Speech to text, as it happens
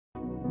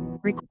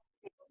Rec-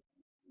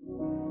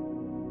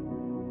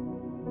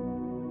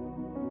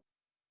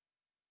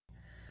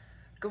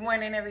 Good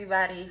morning,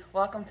 everybody.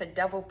 Welcome to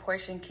Double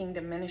Portion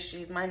Kingdom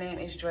Ministries. My name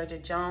is Georgia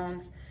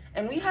Jones,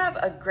 and we have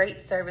a great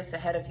service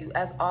ahead of you.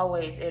 As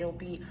always, it'll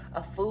be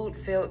a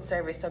food-filled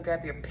service. So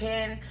grab your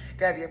pen,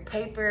 grab your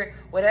paper,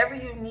 whatever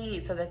you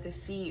need so that the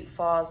seed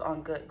falls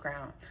on good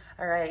ground.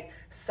 All right.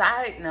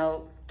 Side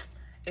note,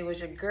 it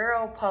was your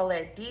girl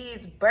Paulette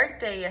D's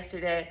birthday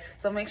yesterday,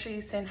 so make sure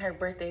you send her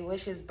birthday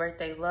wishes,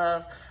 birthday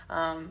love,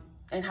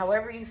 and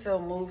however you feel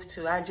moved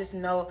to. I just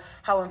know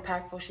how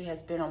impactful she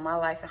has been on my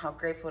life and how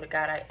grateful to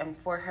God I am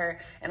for her,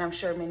 and I'm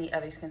sure many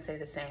others can say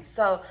the same.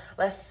 So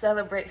let's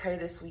celebrate her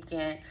this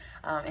weekend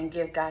and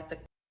give God the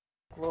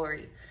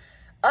glory.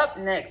 Up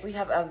next, we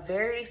have a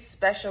very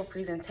special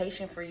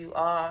presentation for you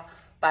all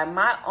by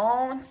my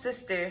own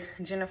sister,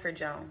 Jennifer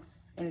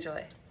Jones.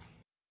 Enjoy.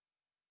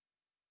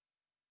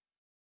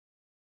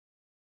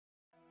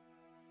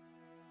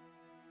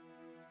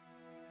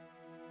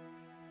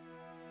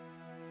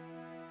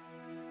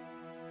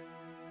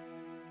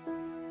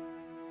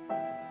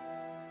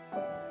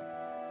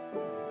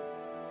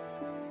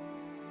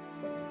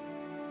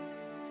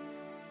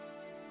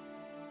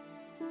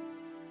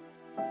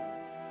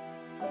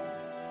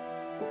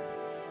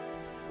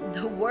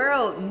 The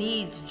world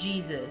needs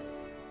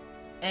Jesus.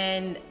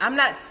 And I'm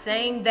not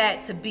saying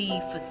that to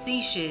be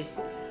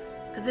facetious,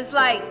 because it's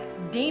like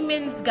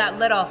demons got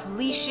let off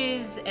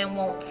leashes and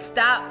won't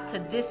stop to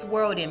this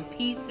world in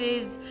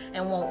pieces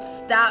and won't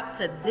stop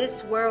to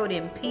this world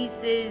in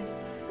pieces.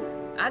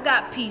 I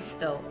got peace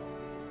though.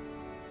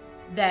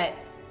 That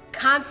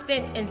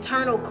constant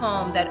internal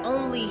calm that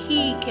only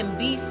He can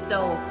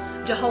bestow.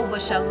 Jehovah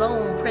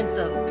Shalom, Prince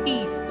of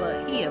Peace,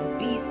 but He a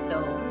beast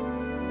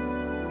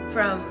though.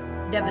 From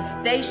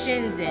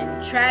devastations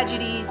and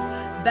tragedies,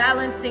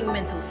 balancing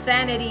mental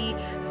sanity,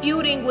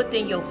 feuding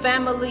within your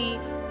family,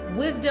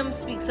 wisdom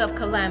speaks of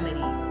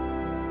calamity.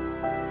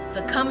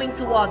 Succumbing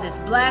to all this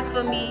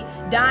blasphemy,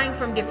 dying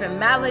from different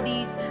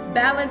maladies,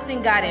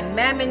 balancing God and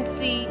mammon,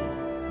 see,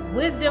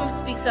 wisdom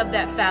speaks of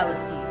that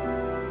fallacy.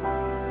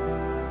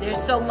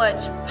 There's so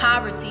much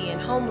poverty and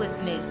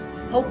homelessness,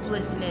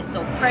 hopelessness,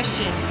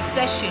 oppression,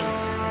 recession,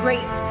 great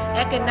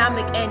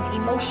economic and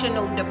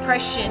emotional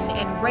depression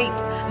and rape,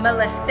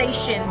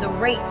 molestation. The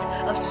rate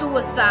of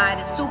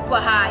suicide is super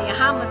high, and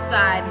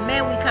homicide,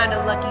 man, we kind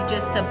of lucky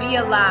just to be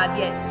alive,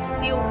 yet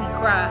still we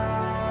cry.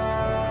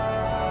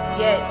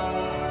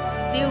 Yet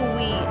still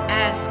we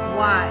ask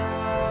why.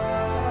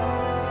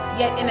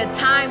 Yet in a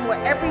time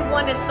where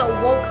everyone is so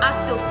woke, I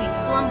still see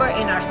slumber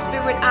in our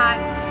spirit eye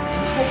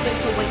and hoping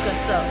to wake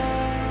us up.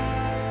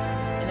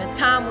 In a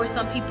time where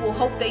some people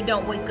hope they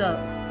don't wake up.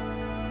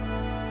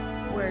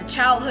 Where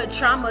childhood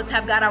traumas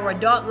have got our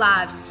adult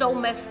lives so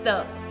messed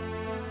up.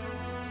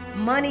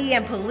 Money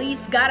and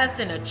police got us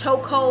in a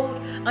chokehold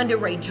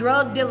under a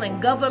drug dealing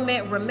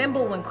government.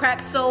 Remember when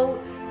crack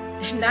sold?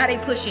 Now they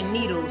pushing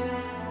needles.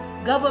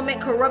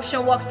 Government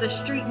corruption walks the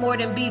street more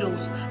than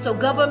Beatles. So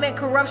government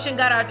corruption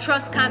got our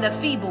trust kind of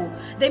feeble.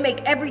 They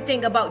make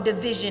everything about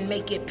division,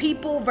 make it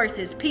people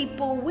versus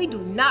people. We do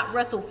not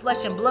wrestle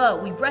flesh and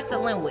blood, we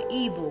wrestling with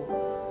evil.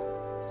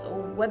 So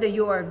whether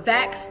you're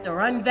vaxxed or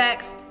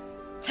unvaxxed,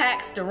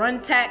 taxed or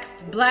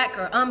untaxed, black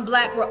or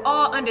unblack, we're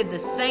all under the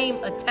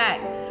same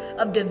attack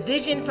of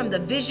division from the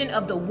vision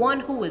of the one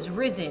who is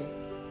risen.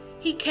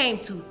 He came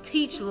to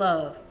teach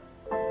love,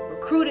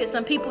 recruited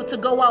some people to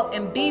go out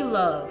and be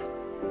love.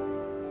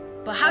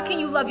 But how can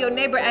you love your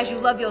neighbor as you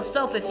love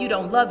yourself if you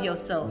don't love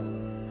yourself?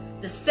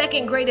 The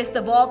second greatest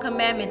of all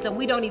commandments, and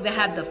we don't even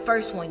have the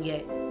first one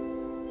yet.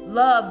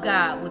 Love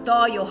God with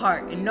all your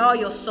heart and all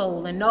your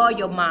soul and all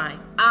your mind.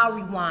 I'll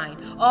rewind.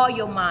 All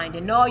your mind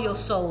and all your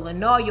soul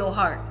and all your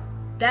heart.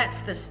 That's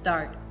the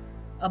start.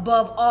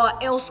 Above all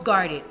else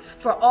guarded,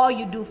 for all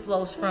you do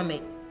flows from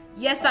it.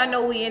 Yes, I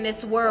know we in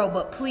this world,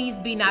 but please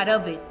be not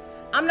of it.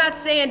 I'm not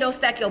saying don't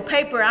stack your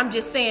paper, I'm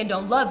just saying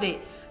don't love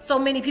it. So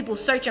many people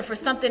searching for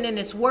something in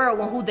this world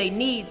when who they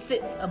need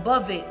sits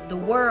above it. The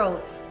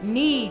world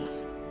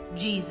needs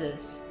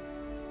Jesus.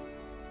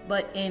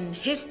 But in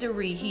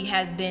history, He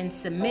has been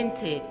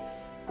cemented.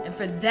 And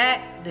for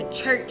that, the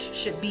church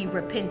should be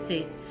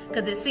repented.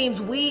 Because it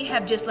seems we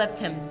have just left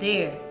Him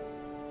there.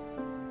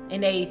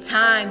 In a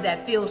time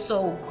that feels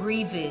so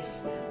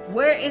grievous,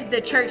 where is the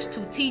church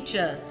to teach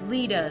us,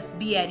 lead us,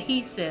 be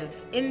adhesive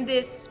in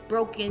this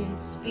broken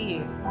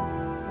sphere?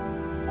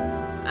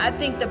 I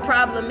think the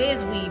problem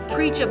is we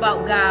preach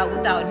about God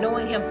without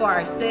knowing Him for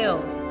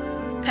ourselves.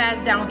 Pass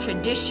down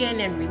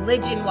tradition and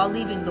religion while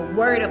leaving the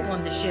word up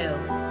on the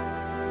shelves.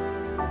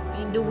 I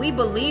mean, do we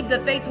believe the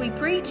faith we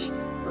preach?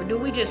 Or do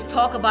we just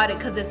talk about it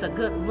because it's a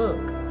good look?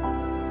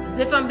 Because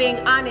if I'm being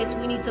honest,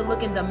 we need to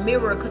look in the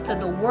mirror, because to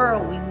the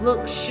world we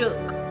look shook,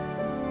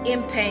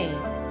 in pain,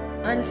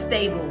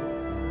 unstable,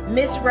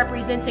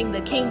 misrepresenting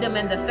the kingdom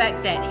and the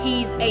fact that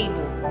He's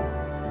able.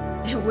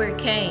 And we're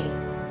Cain,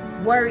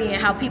 worrying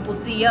how people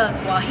see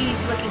us while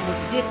He's looking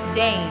with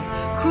disdain,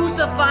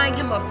 crucifying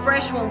Him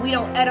afresh when we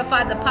don't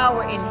edify the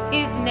power in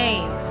His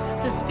name.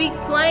 To speak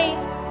plain,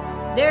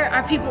 There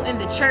are people in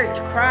the church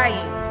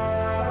crying,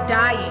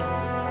 dying,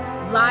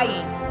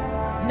 lying,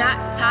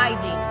 not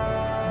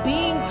tithing,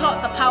 being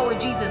taught the power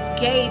Jesus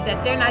gave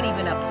that they're not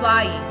even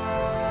applying.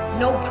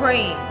 No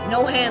praying,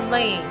 no hand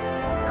laying,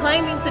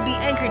 claiming to be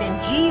anchored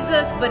in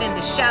Jesus, but in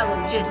the shallow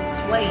just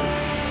swaying.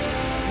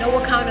 No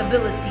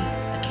accountability,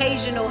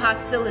 occasional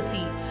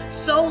hostility,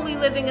 solely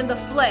living in the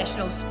flesh,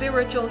 no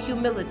spiritual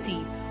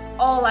humility.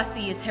 All I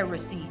see is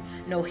heresy,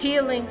 no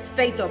healings,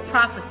 faith, or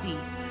prophecy.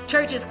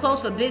 Church is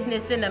close for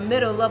business in the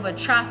middle of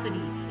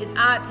atrocity. It's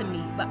odd to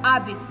me, but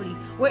obviously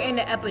we're in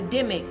an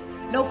epidemic.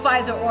 No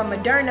Pfizer or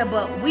Moderna,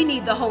 but we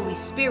need the Holy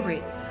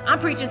Spirit. I'm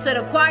preaching to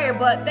the choir,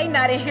 but they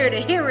not in here to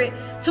hear it.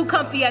 Too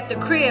comfy at the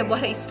crib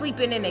while they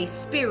sleeping in a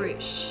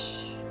spirit.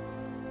 Shh.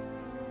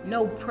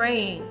 No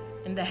praying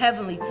in the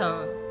heavenly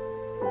tongue.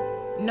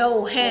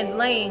 No hand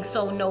laying,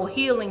 so no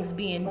healings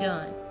being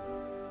done.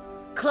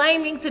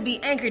 Claiming to be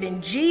anchored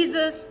in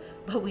Jesus,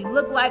 but we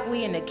look like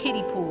we in a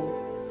kiddie pool.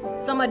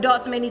 Some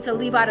adults may need to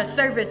leave out of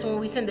service when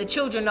we send the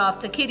children off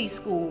to kiddie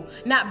school.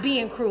 Not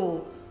being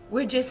cruel.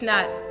 We're just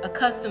not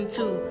accustomed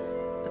to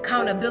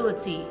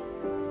accountability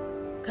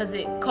because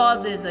it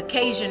causes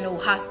occasional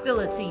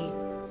hostility.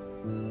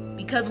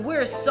 Because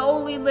we're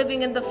solely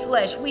living in the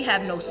flesh, we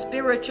have no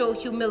spiritual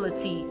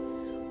humility.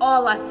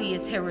 All I see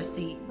is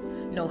heresy.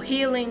 No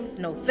healings,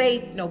 no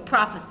faith, no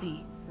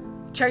prophecy.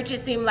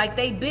 Churches seem like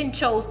they've been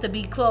chose to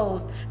be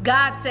closed.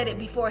 God said it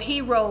before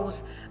he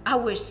rose. I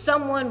wish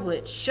someone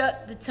would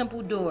shut the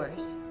temple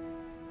doors.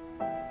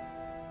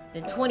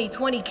 Then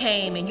 2020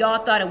 came and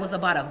y'all thought it was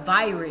about a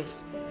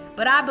virus.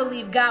 But I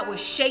believe God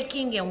was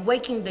shaking and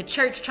waking the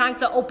church, trying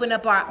to open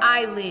up our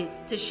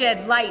eyelids to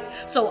shed light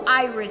so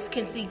Iris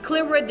can see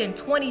clearer than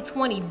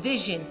 2020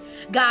 vision.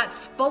 God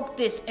spoke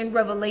this in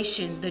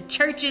Revelation. The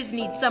churches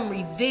need some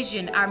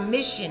revision. Our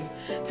mission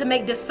to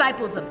make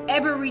disciples of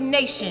every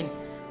nation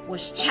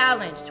was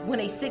challenged when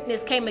a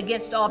sickness came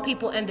against all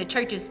people and the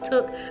churches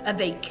took a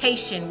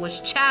vacation, was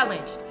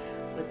challenged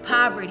with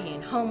poverty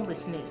and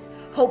homelessness,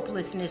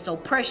 hopelessness,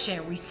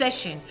 oppression,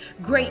 recession,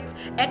 great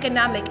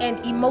economic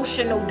and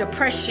emotional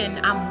depression.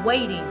 I'm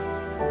waiting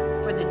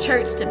for the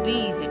church to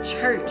be the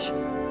church,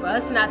 for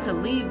us not to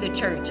leave the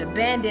church,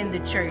 abandon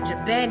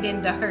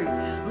the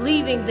hurt,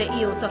 leaving the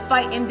ill to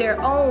fight in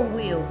their own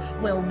will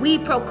when we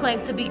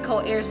proclaim to be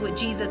co-heirs with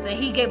Jesus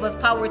and he gave us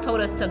power,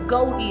 told us to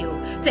go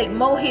heal, take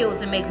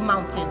molehills and make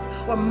mountains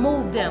or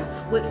move them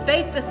with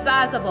faith the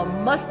size of a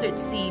mustard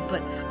seed,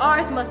 but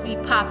ours must be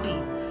poppy.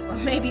 Or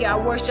maybe our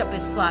worship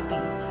is sloppy.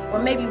 Or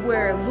maybe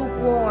we're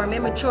lukewarm,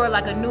 immature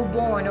like a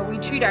newborn, or we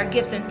treat our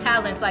gifts and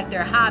talents like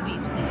they're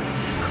hobbies. We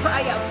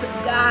cry out to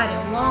God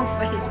and long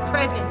for his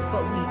presence,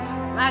 but we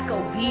lack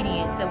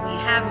obedience and we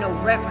have no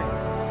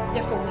reverence.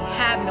 Therefore, we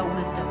have no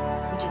wisdom,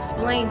 which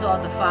explains all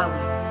the folly.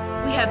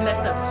 We have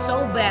messed up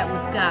so bad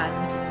with God,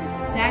 which is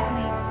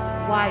exactly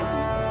why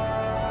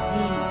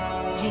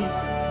we need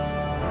Jesus.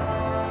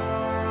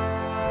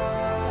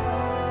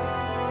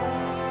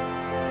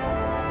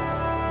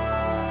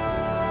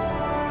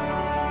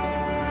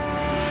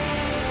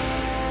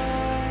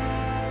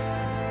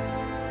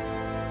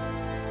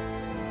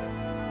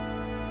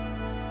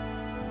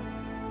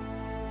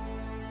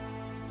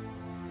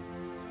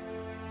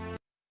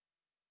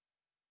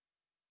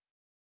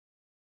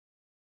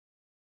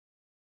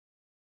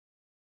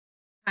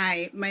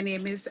 Hi, my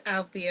name is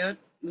Althea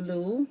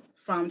Liu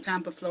from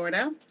Tampa,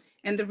 Florida,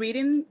 and the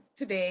reading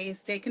today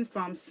is taken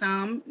from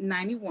Psalm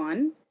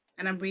 91,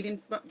 and I'm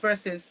reading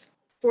verses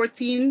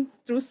 14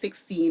 through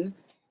 16,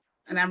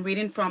 and I'm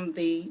reading from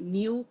the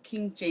New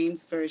King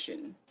James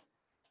Version.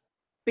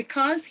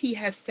 Because he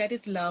has set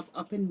his love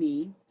upon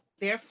me,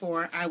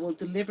 therefore I will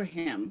deliver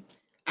him.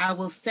 I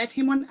will set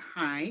him on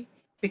high,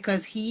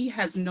 because he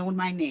has known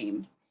my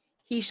name.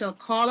 He shall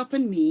call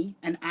upon me,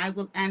 and I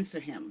will answer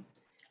him.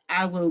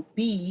 I will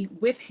be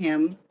with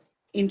him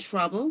in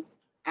trouble.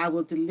 I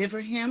will deliver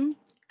him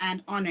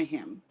and honor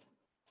him.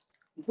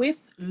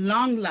 With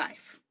long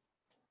life,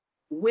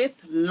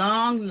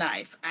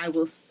 I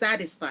will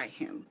satisfy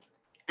him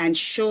and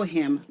show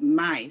him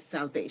my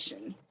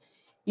salvation.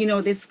 You know,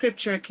 this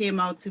scripture came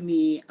out to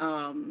me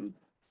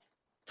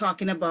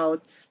talking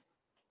about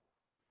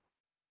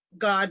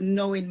God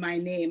knowing my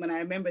name. And I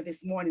remember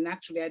this morning,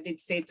 actually, I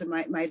did say to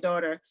my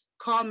daughter,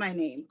 call my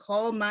name,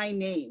 call my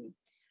name.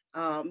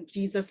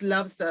 Jesus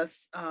loves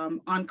us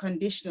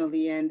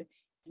unconditionally, and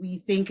we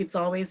think it's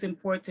always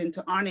important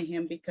to honor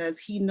him because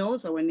he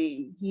knows our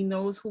name. He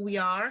knows who we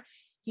are.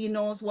 He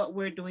knows what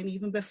we're doing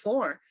even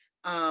before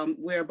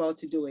we're about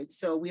to do it.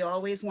 So we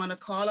always want to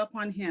call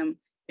upon him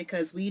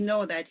because we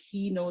know that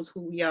he knows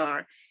who we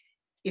are.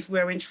 If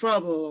we're in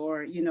trouble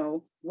or, you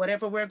know,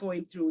 whatever we're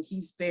going through,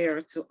 he's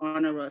there to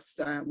honor us.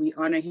 We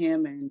honor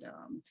him, and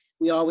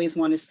we always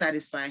want to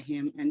satisfy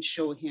him and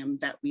show him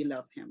that we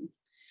love him.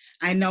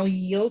 I now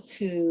yield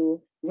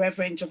to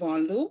Reverend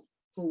Javon Liu,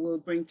 who will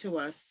bring to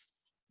us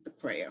the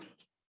prayer.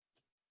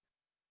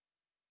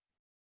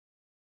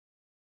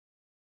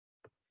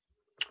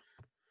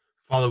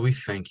 Father, we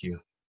thank you.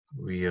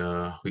 We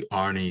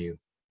honor you.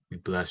 We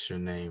bless your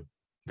name.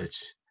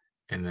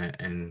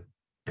 And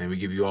And we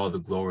give you all the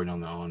glory and all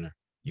the honor.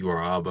 You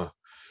are Abba.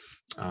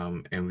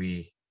 And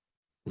we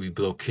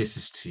blow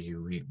kisses to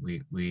you.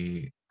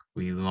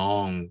 We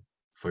long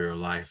for your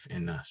life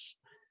in us.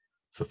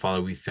 So,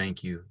 Father, we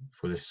thank you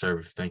for this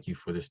service. Thank you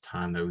for this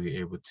time that we were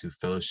able to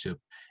fellowship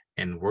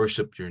and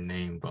worship your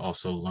name, but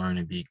also learn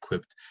and be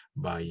equipped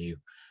by you.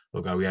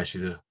 Lord God, we ask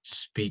you to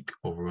speak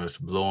over us,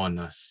 blow on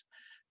us,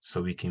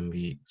 so we can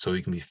be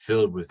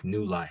filled with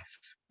new life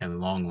and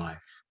long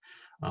life.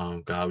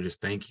 God, we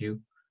just thank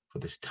you for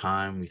this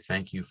time. We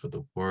thank you for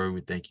the word.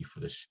 We thank you for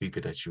the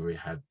speaker that you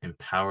have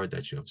empowered,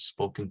 that you have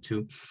spoken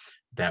to,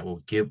 that will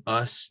give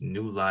us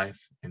new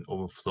life and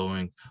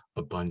overflowing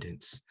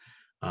abundance.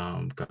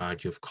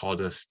 God, you have called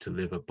us to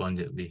live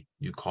abundantly.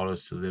 You called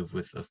us to live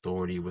with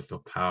authority, with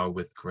power,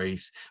 with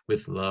grace,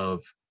 with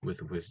love,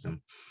 with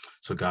wisdom.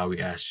 So God, we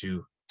ask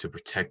you to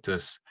protect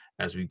us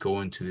as we go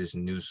into this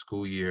new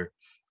school year.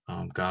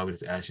 God, we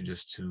just ask you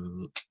just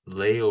to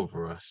lay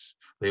over us,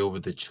 lay over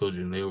the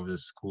children, lay over the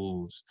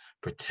schools,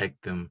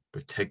 protect them,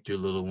 protect your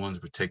little ones,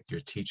 protect your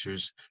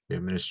teachers, your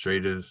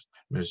administrative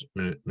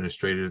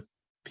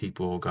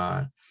people, oh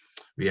God.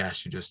 We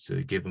ask you just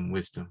to give them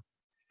wisdom,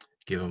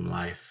 give them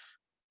life,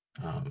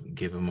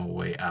 give them a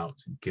way out,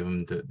 give them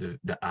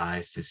the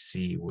eyes to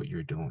see what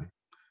you're doing.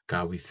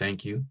 God, we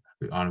thank you,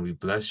 we honor, we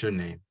bless your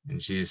name. In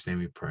Jesus' name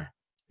we pray.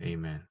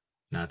 Amen.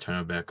 Now I turn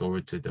it back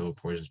over to Double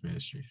Portions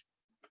Ministries.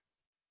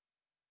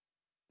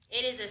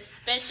 It is a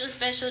special,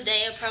 special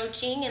day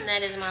approaching, and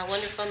that is my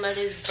wonderful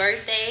mother's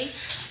birthday,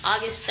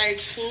 August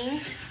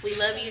 13th. We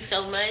love you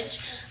so much.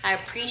 I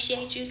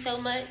appreciate you so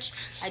much.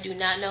 I do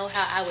not know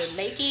how I would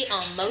make it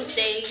on most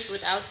days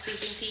without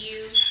speaking to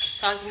you,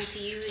 talking to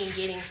you, and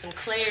getting some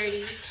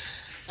clarity.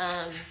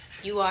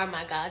 You are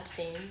my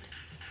godsend.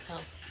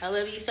 So I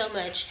love you so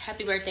much.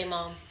 Happy birthday,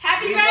 Mom.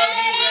 Happy birthday!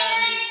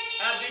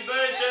 Happy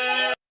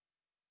birthday!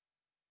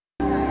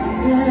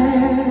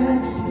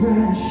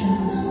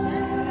 Expressions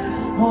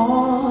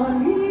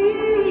on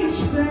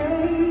each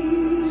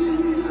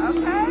face.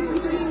 Okay.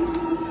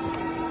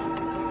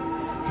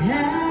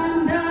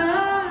 And I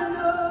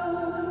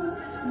know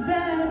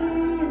that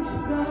it's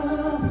the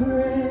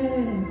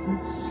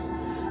presence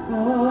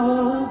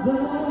of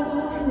the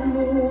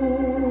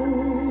Lord.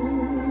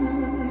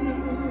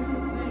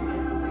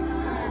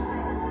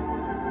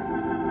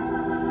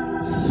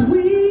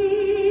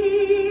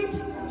 Sweet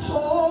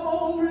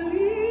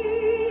Holy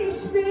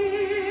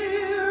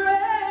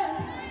Spirit,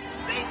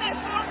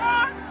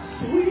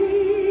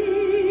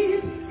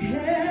 sweet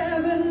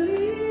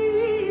heavenly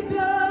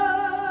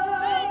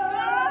dove,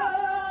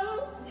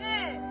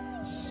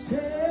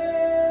 stay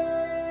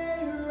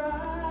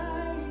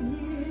right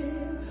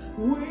here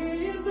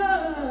with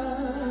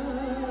us,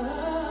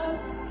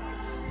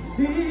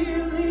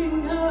 filling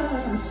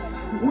us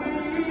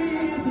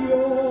with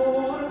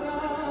your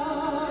love.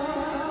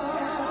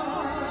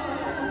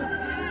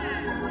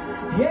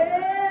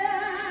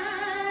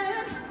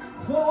 Yeah,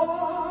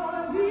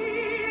 for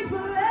these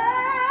blessings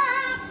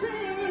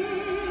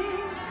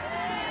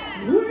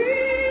we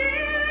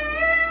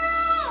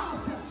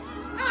lift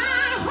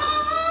our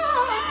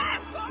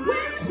hearts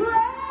with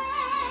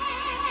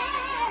praise,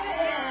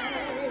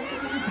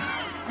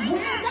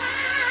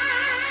 without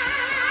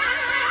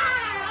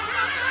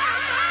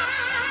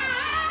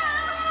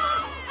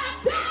a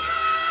doubt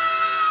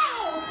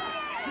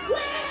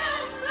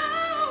we'll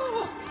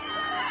know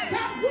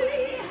that we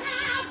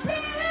have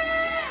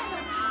been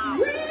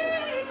revived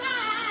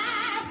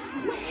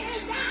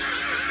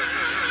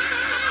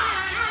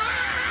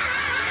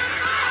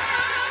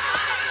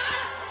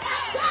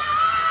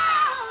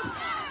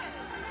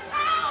I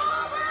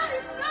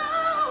already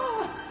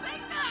know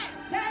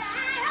that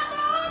I have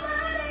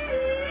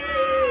already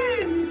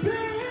been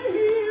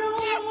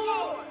healed. Yes,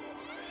 Lord.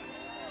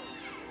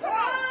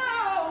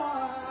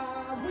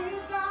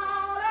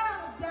 Without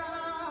a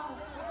doubt.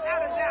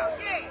 Without a doubt,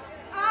 yeah.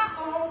 I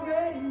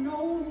already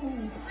know.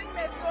 Sing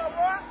that song,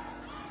 boy.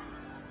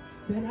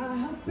 That I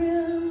have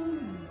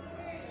been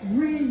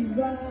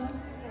revived.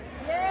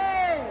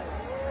 Yes.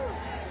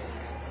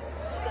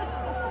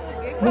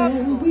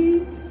 When we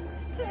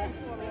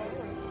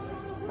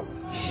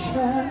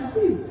shall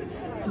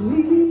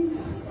leave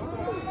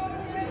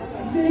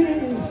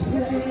this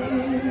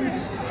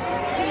place.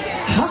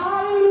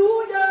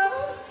 Hallelujah.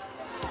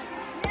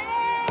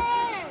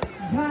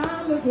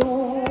 Thine the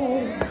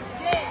glory.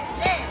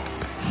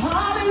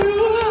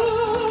 Hallelujah.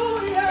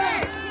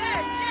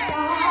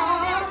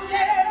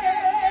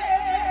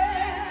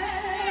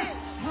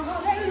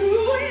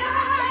 Hallelujah.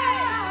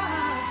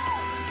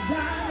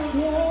 Thine the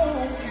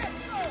glory.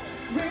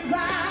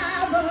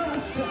 Revive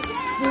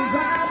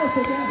us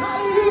again.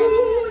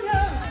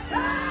 Hallelujah.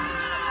 Thine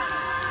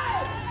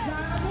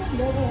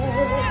the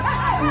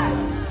glory.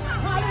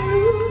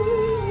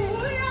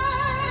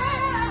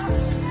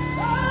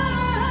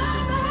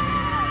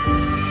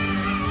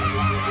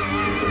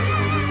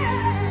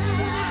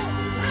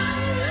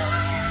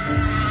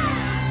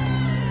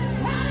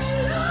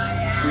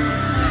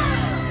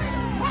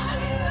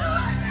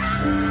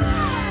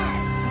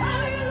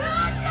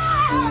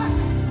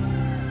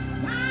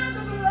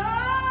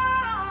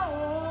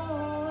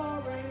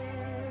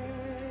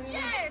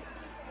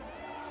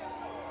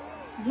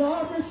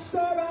 Lord,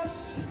 restore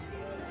us.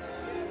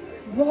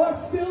 Lord,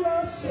 fill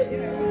us.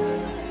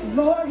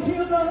 Lord,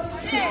 heal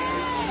us.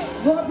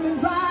 Lord,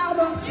 revive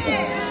us.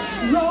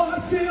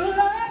 Lord, fill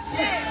us.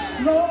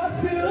 Lord,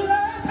 fill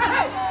us.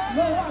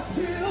 Lord,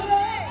 fill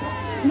us.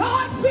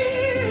 Lord,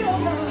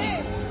 fill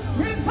us.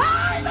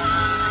 Revive us.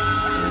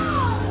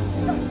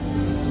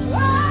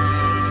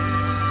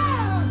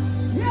 Ah,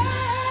 yeah.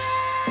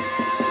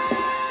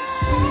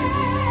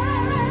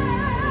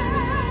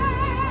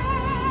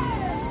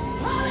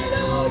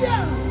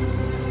 Hallelujah.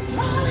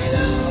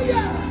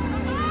 Hallelujah.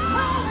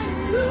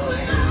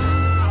 Hallelujah.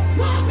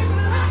 Lord, we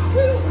bless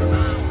you.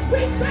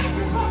 We thank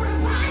you for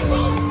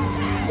revival.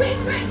 We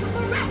thank you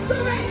for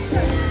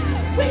restoration.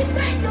 We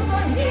thank you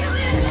for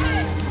healing.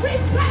 We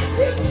thank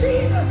you,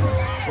 Jesus,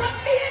 for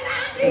meeting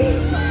our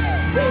needs.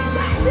 We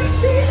thank you,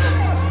 Jesus,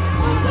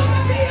 for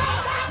looking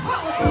beyond our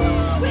faults.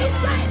 We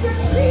thank you,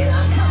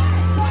 Jesus,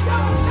 for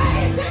your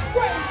amazing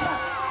grace.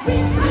 We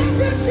thank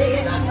you,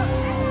 Jesus,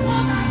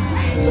 for thy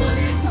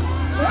faithfulness.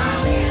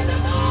 Early in the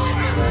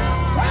morning,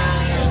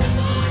 early in the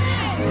morning,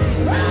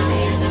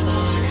 early in the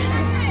morning,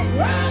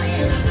 early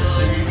in the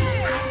morning,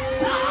 our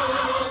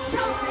soul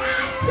shall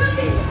rise to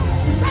thee.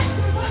 Thank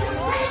you for your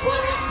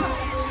faithfulness.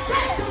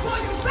 Thank you for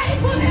your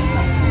faithfulness.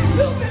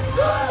 You've been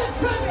good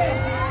to me.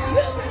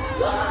 You've been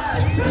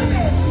good to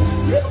me.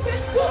 You've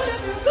been good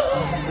and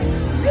good.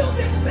 You've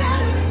been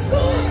better than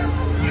good.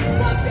 And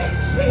for this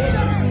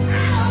reason,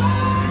 I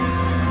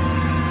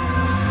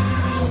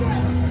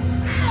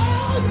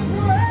owe you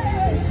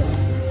praise.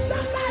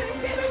 Somebody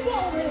give him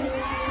glory.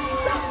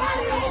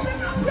 Somebody open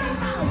up your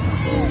mouth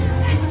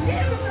and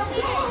give him the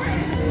glory.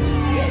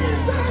 He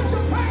deserves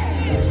the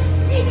praise.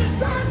 He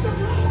deserves the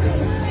glory.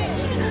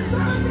 He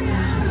deserves the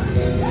honor.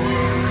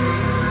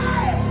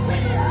 Hey, we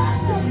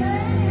bless your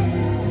name.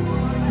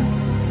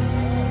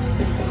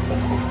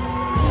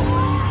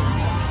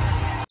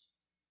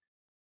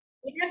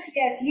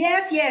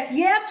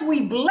 Yes.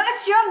 We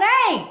bless your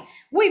name.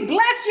 We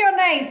bless your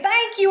name.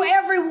 Thank you,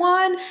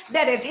 everyone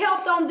that has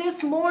helped on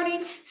this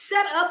morning,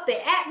 set up the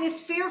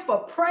atmosphere for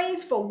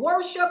praise, for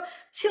worship,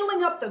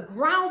 tilling up the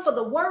ground for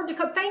the word to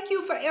come. Thank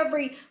you for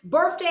every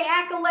birthday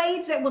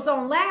accolades that was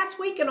on last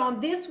week and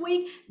on this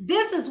week.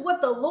 This is what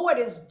the Lord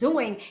is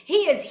doing.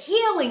 He is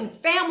healing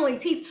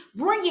families. He's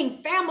bringing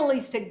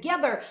families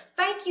together.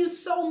 Thank you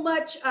so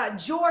much,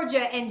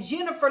 Georgia and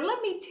Jennifer.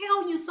 Let me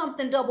tell you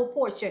something, double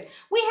portion.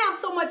 We have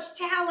so much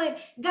talent.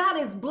 God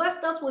has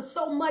blessed us with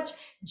so much.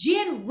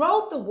 Jen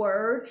wrote the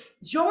word.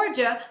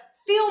 Georgia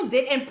filmed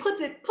it and put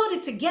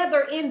it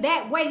together in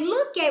that way.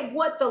 Look at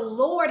what the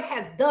Lord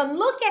has done.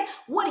 Look at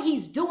what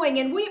he's doing.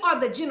 And we are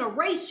the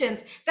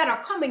generations that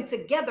are coming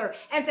together.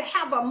 And to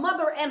have a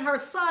mother and her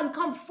son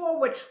come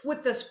forward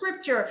with the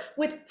scripture,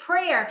 with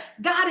prayer,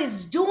 God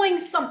is doing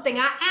something.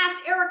 I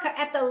asked Erica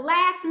at the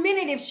last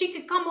minute if she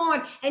could come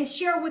on and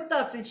share with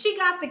us. And she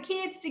got the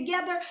kids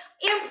together,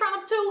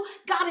 impromptu.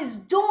 God is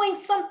doing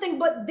something.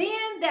 But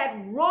then that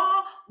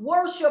raw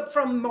worship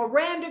from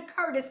Miranda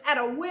Curtis at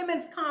a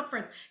women's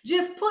conference,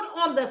 just put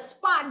on the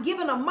spot,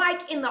 given a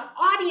mic in the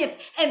audience,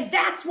 and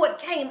that's what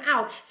came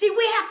out. See,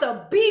 we have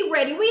to be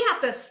ready. We have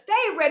to stay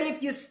ready.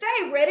 If you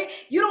stay ready,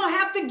 you don't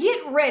have to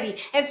get ready.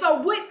 And so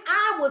when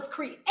I was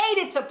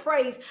created to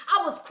praise,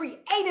 I was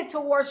created to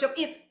worship.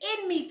 It's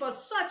in me for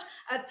such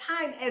a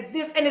time as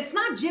this. And it's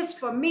not just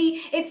for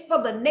me, it's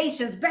for the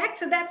nations. Back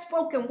to that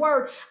spoken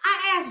word.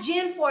 I asked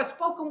Jen for a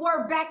spoken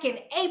word back in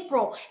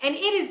April, and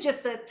it is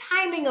just the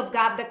timing of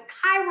God, the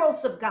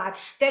kairos of God,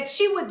 that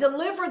she would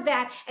deliver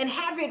that and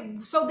have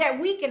it so that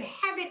we can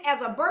have it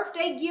as a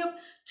birthday gift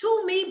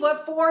to me,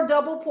 but for a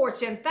double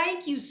portion.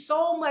 Thank you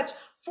so much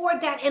for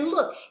that. And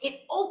look,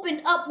 it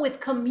opened up with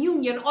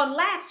communion on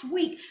last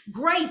week.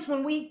 Grace,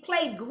 when we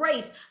played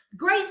Grace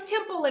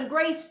Temple and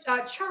Grace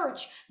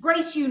Church,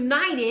 Grace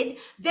United,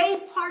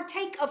 they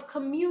partake of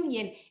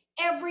communion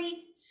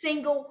every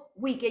single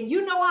week. And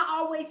you know, I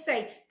always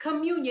say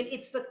communion,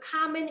 it's the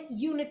common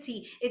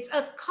unity. It's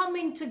us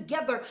coming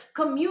together.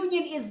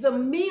 Communion is the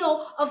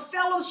meal of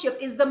fellowship,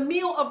 is the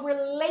meal of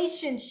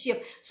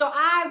relationship. So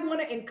I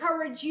want to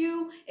encourage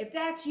you, if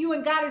that's you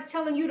and God is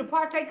telling you to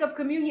partake of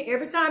communion,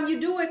 every time you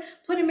do it,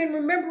 put him in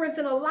remembrance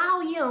and allow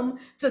him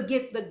to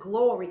get the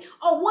glory.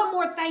 Oh, one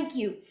more thank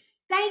you.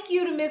 Thank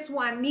you to Miss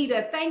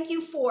Juanita. Thank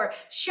you for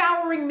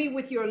showering me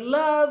with your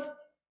love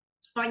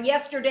on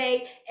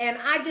yesterday. And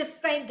I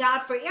just thank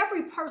God for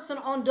every person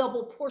on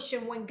Double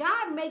Portion. When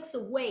God makes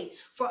a way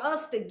for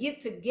us to get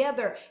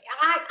together,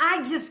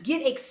 I just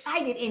get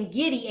excited and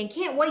giddy and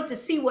can't wait to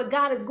see what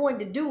God is going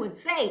to do and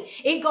say.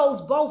 It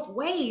goes both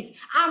ways.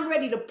 I'm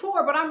ready to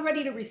pour, but I'm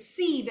ready to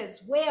receive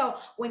as well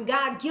when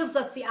God gives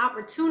us the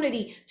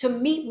opportunity to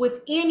meet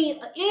with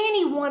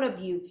any one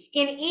of you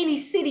in any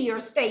city or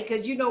state,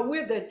 because you know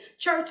we're the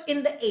church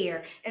in the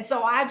air. And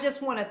so I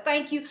just want to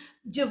thank you.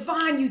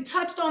 Javon, you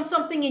touched on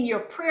something in your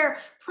prayer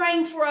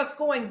praying for us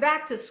going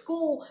back to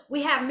school.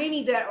 We have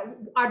many that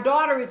our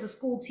daughter is a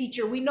school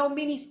teacher. We know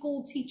many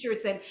school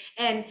teachers,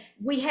 and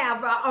we have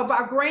of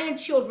our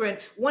grandchildren,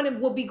 one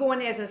will be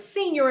going as a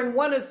senior and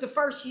one is the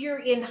first year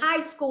in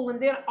high school,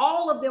 and then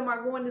all of them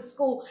are going to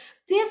school.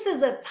 This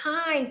is a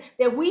time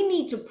that we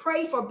need to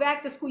pray for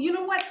back to school. You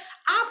know what?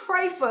 I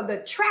pray for the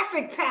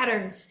traffic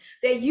patterns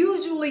that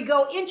usually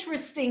go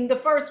interesting the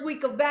first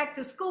week of back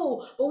to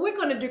school, but we're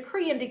going to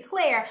decree and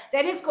declare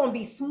that it's going to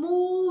be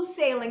smooth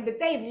sailing, that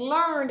they've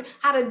learned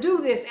how to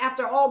do this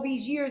after all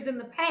these years in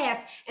the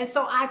past. And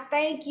so I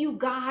thank you,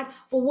 God,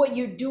 for what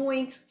you're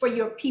doing for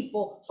your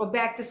people for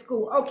back to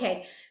school.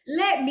 Okay,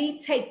 let me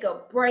take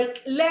a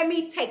break. Let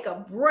me take a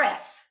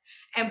breath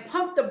and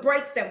pump the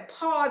brakes and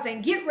pause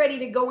and get ready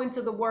to go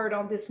into the word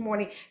on this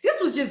morning. This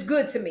was just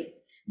good to me.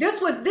 This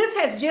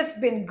has just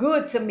been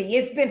good to me.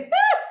 It's been,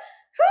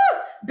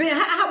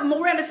 how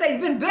Miranda says,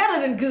 it's been better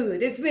than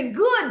good. It's been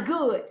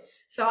good.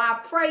 So I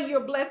pray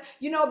you're blessed.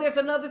 You know, there's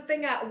another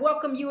thing. I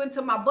welcome you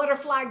into my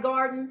butterfly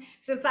garden,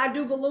 since I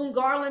do balloon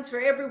garlands for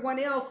everyone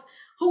else.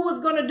 Who was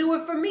going to do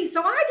it for me?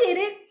 So I did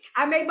it.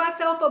 I made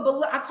myself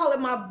I call it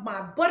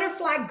my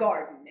butterfly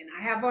garden. And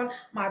I have on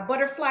my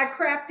butterfly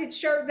crafted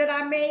shirt that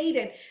I made.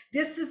 And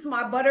this is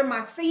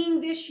my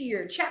theme this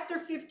year. Chapter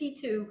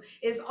 52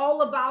 is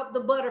all about the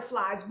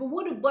butterflies. But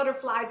what do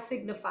butterflies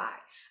signify?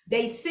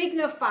 They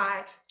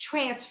signify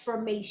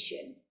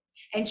transformation.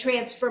 And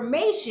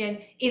transformation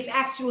is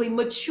actually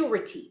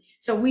maturity.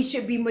 So we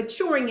should be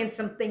maturing in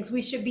some things.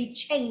 We should be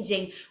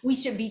changing. We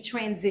should be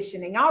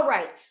transitioning. All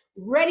right.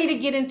 Ready to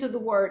get into the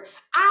word.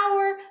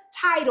 Our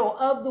title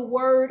of the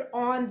word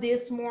on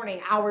this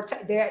morning,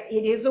 there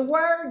it is a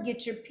word.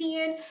 Get your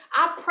pen.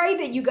 I pray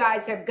that you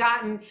guys have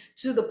gotten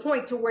to the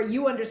point to where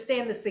you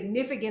understand the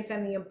significance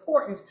and the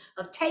importance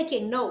of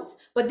taking notes,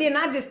 but then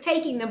not just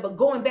taking them, but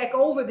going back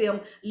over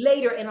them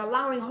later and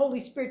allowing Holy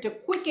Spirit to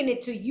quicken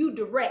it to you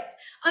direct.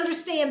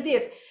 Understand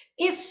this.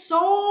 It's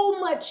so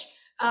much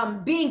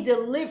being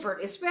delivered,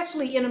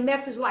 especially in a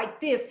message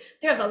like this.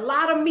 There's a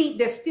lot of meat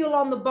that's still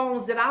on the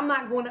bones that I'm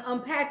not going to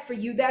unpack for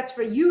you. That's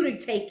for you to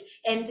take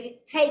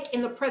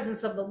in the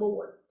presence of the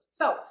Lord.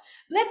 So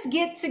let's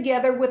get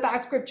together with our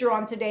scripture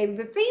on today.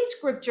 The theme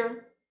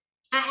scripture,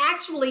 I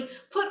actually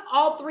put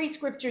all three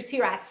scriptures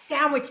here. I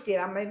sandwiched it.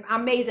 I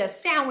made a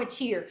sandwich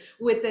here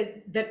with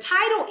the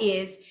title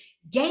is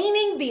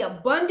Gaining the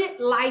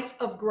Abundant Life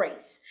of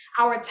Grace.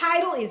 Our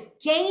title is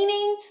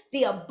Gaining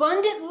the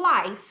Abundant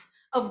Life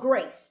of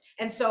Grace.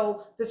 And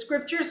so the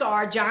scriptures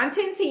are John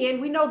 10:10.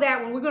 We know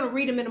that one. We're going to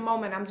read them in a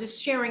moment. I'm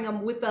just sharing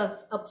them with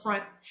us up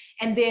front.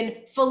 And then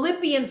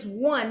Philippians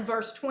 1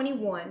 verse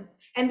 21.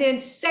 And then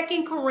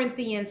 2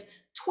 Corinthians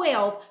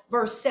 12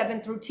 verse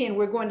 7 through 10.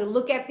 We're going to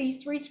look at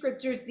these three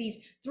scriptures, these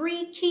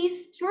three key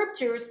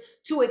scriptures,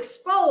 to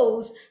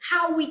expose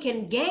how we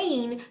can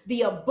gain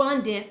the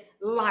abundant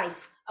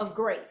life of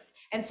grace.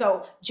 And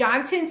so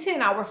John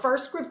 10:10, our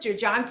first scripture,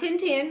 John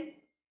 10:10.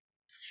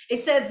 It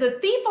says, the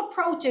thief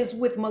approaches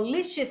with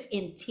malicious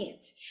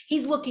intent.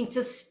 He's looking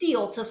to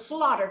steal, to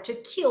slaughter, to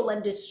kill,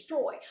 and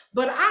destroy.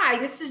 But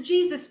this is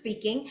Jesus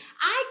speaking,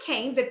 I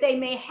came that they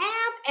may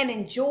have and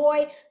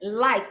enjoy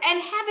life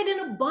and have it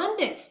in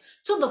abundance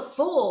to the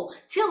full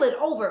till it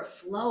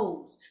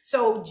overflows.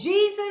 So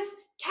Jesus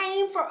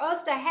came for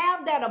us to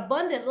have that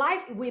abundant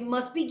life. We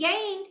must be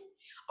gained.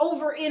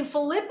 Over in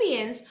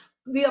Philippians,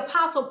 the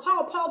apostle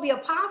Paul the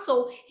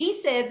apostle, he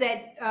says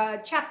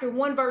at chapter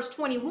 1 verse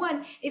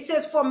 21, it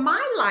says, for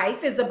my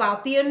life is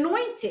about the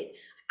anointed,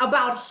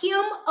 about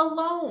him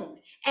alone,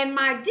 and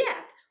my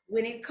death,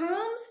 when it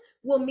comes,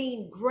 will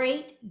mean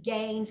great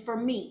gain for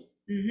me.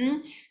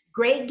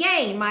 Great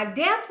gain. My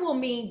death will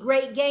mean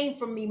great gain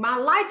for me. My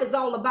life is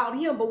all about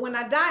him, but when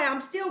I die,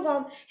 I'm still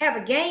going to have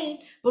a gain.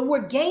 But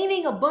we're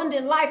gaining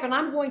abundant life, and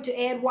I'm going to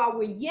add, while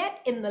we're yet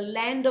in the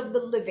land of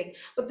the living.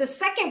 But the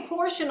second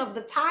portion of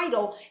the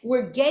title,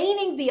 we're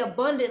gaining the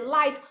abundant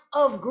life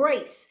of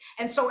grace.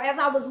 And so as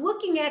I was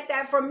looking at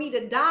that, for me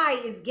to die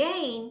is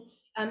gain.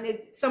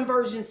 Some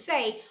versions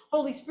say,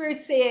 Holy Spirit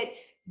said,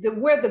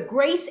 where the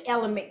grace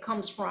element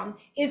comes from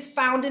is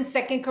found in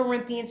 2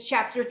 Corinthians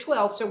chapter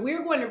 12. So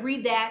we're going to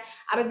read that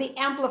out of the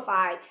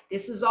Amplified.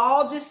 This is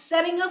all just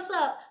setting us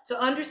up to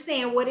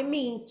understand what it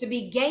means to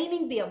be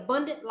gaining the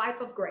abundant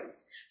life of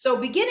grace. So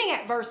beginning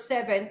at verse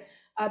 7,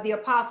 Paul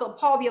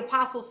the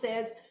apostle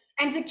says,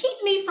 and to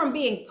keep me from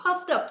being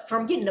puffed up,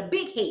 from getting a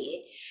big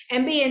head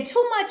and being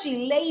too much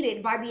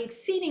elated by the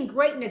exceeding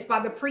greatness, by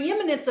the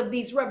preeminence of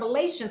these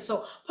revelations.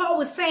 So Paul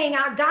was saying,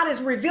 God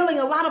is revealing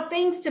a lot of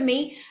things to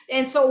me.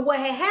 And so what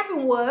had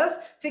happened was,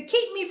 to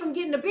keep me from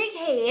getting a big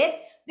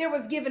head, there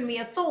was given me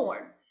a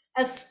thorn,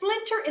 a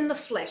splinter in the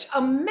flesh,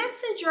 a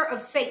messenger of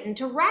Satan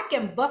to rack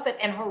and buffet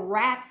and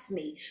harass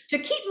me, to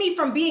keep me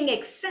from being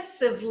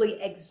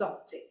excessively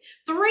exalted.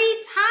 3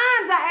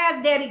 times I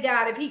asked Daddy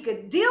God if he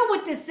could deal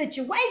with this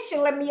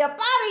situation, let me up out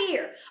of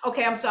here.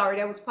 Okay, I'm sorry.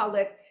 That was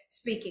Paulette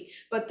speaking.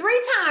 But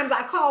 3 times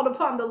I called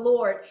upon the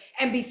Lord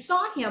and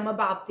besought him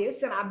about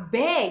this, and I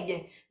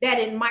begged that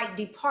it might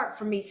depart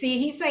from me. See,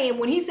 he's saying,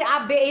 when he said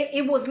I begged,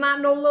 it was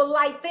not no little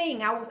light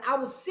thing. I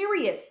was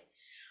serious.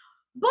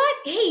 But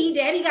he,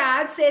 Daddy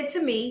God, said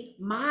to me,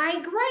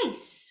 my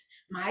grace,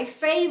 my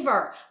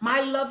favor,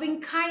 my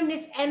loving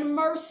kindness and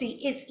mercy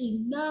is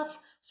enough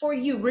for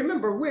you.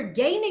 Remember, we're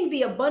gaining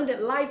the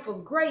abundant life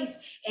of grace,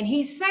 and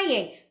he's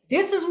saying,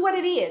 this is what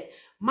it is.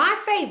 My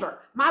favor,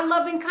 my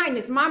loving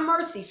kindness, my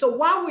mercy. So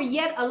while we're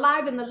yet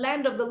alive in the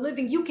land of the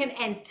living, you can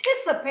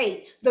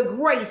anticipate the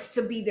grace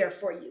to be there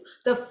for you.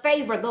 The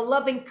favor, the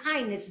loving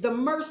kindness, the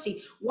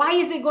mercy. Why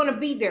is it going to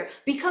be there?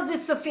 Because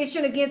it's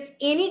sufficient against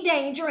any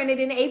danger, and it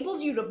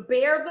enables you to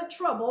bear the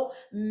trouble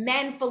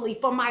manfully.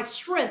 For my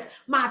strength,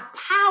 my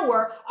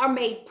power are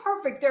made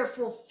perfect. They're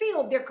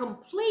fulfilled. They're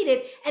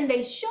completed, and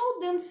they show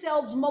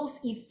themselves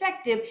most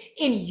effective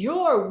in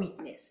your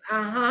weakness.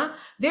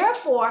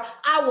 Therefore,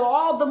 I will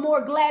all the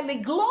more gladly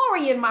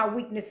glory in my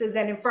weaknesses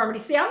and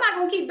infirmities. See, I'm not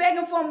going to keep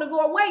begging for them to go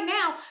away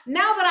now.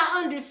 Now that I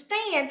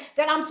understand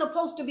that I'm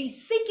supposed to be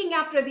seeking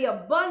after the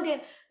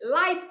abundant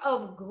life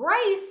of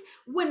grace,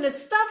 when the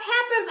stuff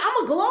happens, I'm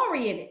going to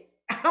glory in it.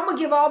 I'm going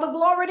to give all the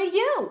glory to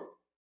you.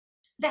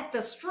 That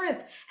the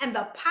strength and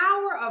the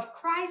power of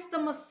Christ the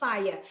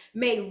Messiah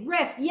may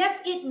rest. Yes,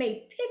 it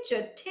may pitch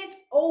a tent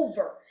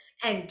over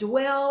and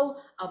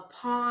dwell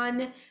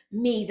upon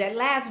me. That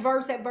last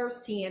verse at verse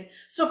 10.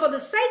 So for the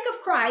sake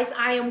of Christ,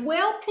 I am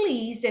well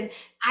pleased, and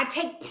I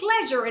take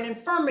pleasure in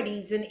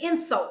infirmities and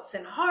insults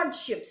and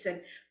hardships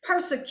and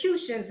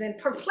persecutions and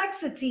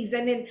perplexities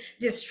and in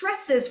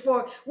distresses.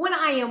 For when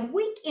I am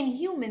weak in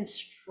human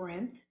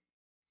strength,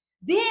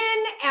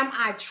 then am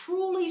I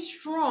truly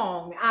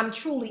strong. I'm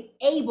truly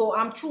able.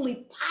 I'm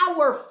truly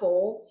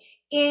powerful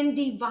in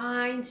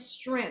divine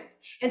strength.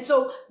 And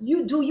so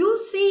do you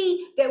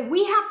see that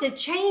we have to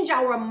change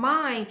our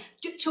mind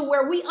to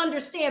where we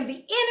understand the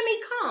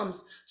enemy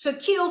comes to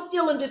kill,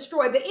 steal, and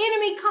destroy. The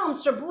enemy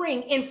comes to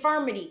bring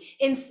infirmity,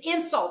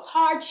 insults,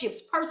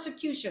 hardships,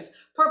 persecutions,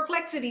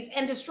 perplexities,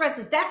 and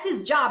distresses. That's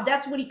his job.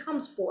 That's what he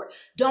comes for.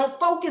 Don't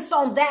focus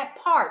on that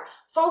part.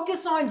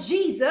 Focus on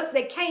Jesus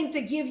that came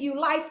to give you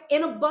life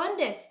in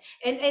abundance.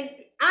 And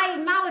I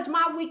acknowledge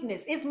my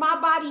weakness. It's my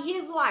body,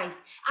 his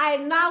life. I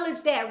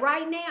acknowledge that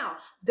right now.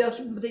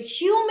 The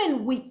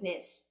human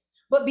weakness.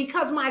 But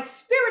because my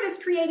spirit is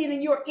created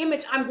in your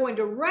image, I'm going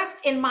to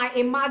rest in my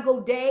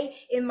imago Dei,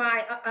 in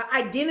my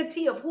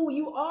identity of who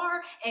you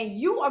are, and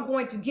you are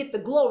going to get the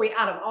glory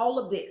out of all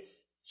of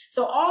this.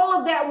 So all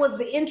of that was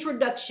the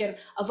introduction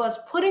of us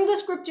putting the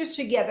scriptures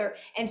together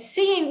and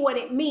seeing what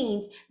it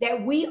means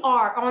that we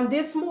are on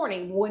this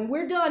morning. When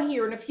we're done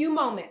here in a few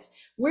moments,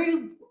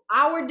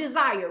 our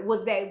desire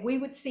was that we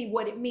would see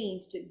what it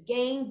means to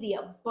gain the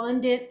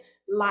abundant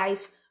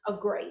life of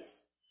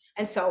grace.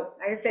 And so,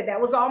 like I said,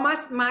 that was all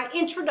my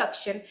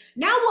introduction.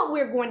 Now what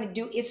we're going to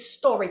do is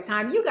story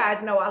time. You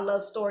guys know I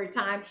love story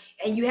time,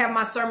 and you have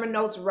my sermon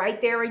notes right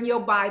there in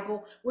your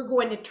Bible. We're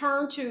going to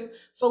turn to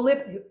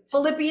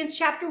Philippians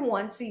chapter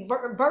 1. See,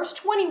 verse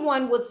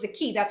 21 was the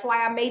key. That's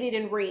why I made it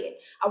in red.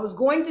 I was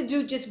going to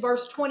do just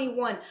verse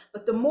 21,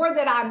 but the more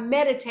that I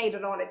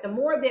meditated on it, the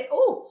more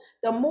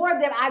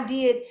that I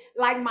did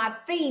like my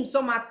theme.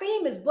 So my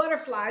theme is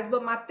butterflies,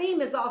 but my theme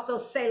is also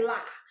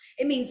Selah.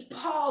 It means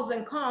pause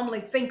and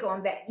calmly think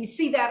on that. You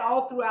see that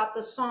all throughout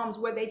the Psalms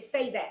where they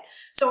say that.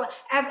 So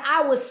as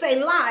I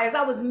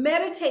was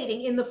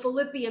meditating in the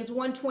Philippians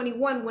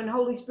 1:21, when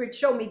Holy Spirit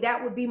showed me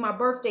that would be my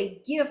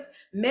birthday gift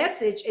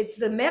message, it's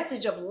the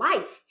message of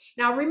life.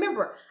 Now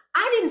remember,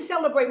 I didn't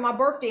celebrate my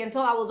birthday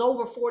until I was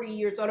over 40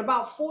 years old.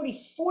 About 40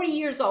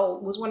 years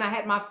old was when I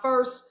had my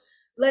first,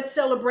 let's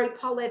celebrate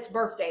Paulette's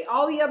birthday.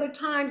 All the other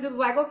times it was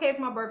like, okay, it's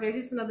my birthday, it's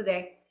just another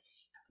day.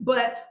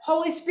 But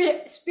Holy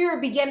Spirit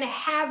began to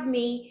have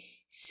me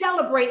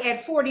celebrate at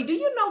 40. Do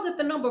you know that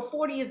the number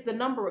 40 is the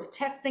number of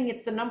testing?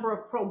 It's the number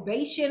of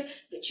probation.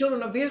 The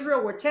children of Israel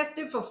were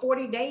tested for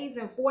 40 days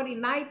and 40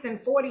 nights and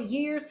 40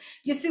 years.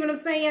 You see what I'm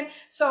saying?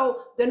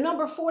 So the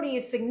number 40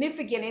 is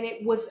significant. And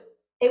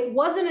it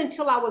wasn't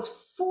until I was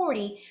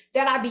 40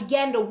 that I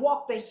began to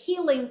walk the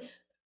healing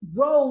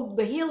road,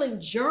 the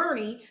healing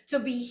journey to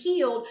be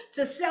healed,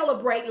 to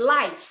celebrate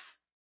life.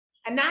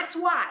 And that's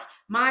why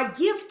my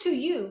gift to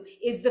you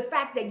is the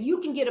fact that you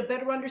can get a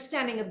better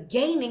understanding of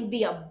gaining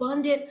the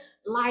abundant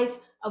life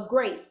of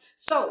grace.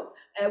 So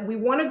we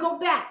want to go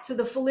back to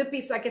the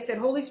Philippians. Like I said,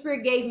 Holy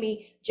Spirit gave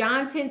me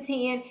John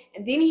 10:10,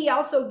 and then he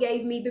also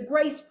gave me the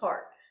grace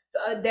part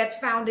that's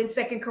found in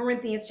 2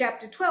 Corinthians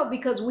chapter 12,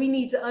 because we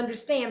need to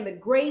understand the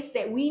grace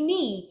that we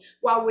need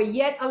while we're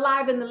yet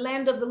alive in the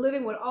land of the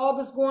living with all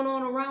that's going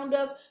on around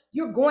us.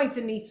 You're going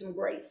to need some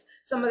grace,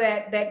 some of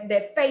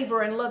that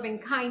favor and loving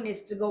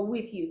kindness to go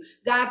with you.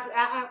 God's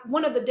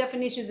one of the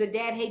definitions that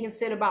Dad Hagin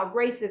said about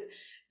grace is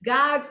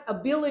God's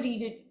ability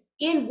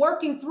to, in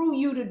working through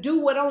you, to do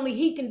what only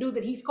he can do,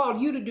 that he's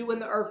called you to do in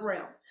the earth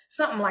realm.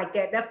 Something like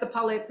that. That's the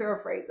Paulette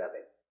paraphrase of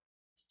it.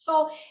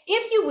 So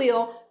if you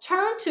will,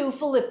 turn to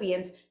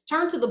Philippians,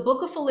 turn to the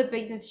book of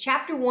Philippians,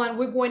 chapter 1.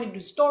 We're going to do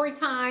story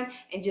time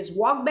and just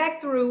walk back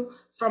through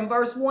from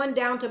verse 1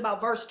 down to about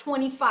verse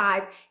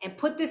 25 and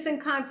put this in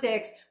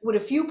context with a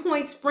few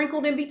points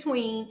sprinkled in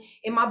between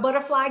in my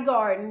butterfly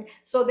garden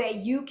so that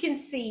you can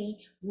see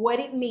what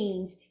it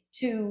means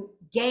to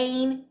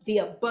gain the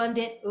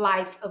abundant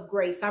life of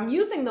grace. I'm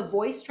using the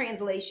Voice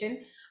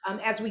translation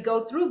as we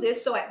go through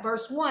this. So at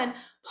verse 1,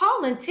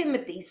 Paul and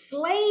Timothy,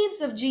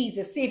 slaves of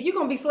Jesus. See, if you're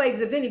going to be slaves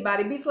of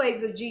anybody, be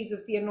slaves of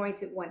Jesus, the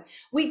anointed one.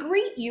 We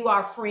greet you,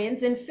 our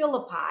friends in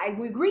Philippi.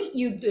 We greet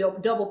you,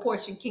 Double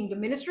Portion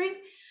Kingdom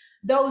Ministries,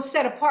 those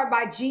set apart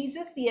by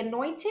Jesus, the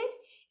anointed.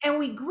 And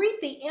we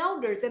greet the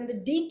elders and the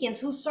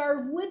deacons who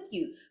serve with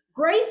you.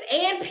 Grace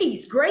and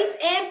peace, grace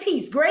and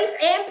peace, grace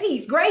and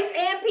peace, grace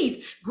and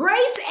peace,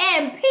 grace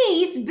and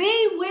peace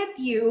be with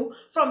you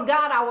from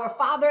God our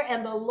Father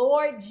and the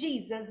Lord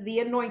Jesus, the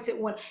anointed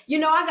one. You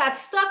know, I got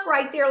stuck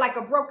right there like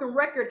a broken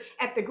record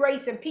at the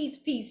grace and peace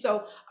piece.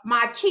 So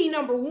my key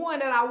number one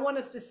that I want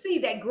us to see,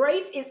 that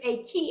grace is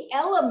a key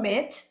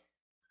element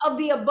of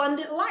the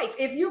abundant life.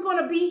 If you're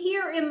going to be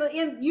here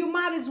you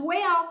might as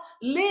well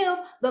live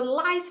the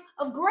life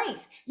of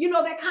grace. You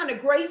know, that kind of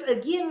grace,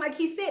 again, like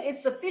he said,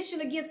 it's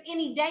sufficient against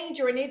any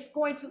danger, and it's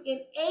going to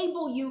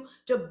enable you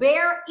to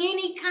bear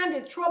any kind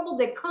of trouble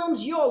that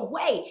comes your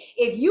way.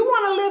 If you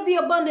want to live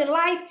the abundant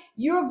life,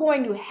 you're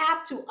going to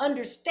have to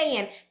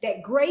understand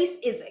that grace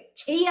is a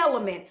key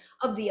element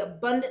of the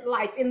abundant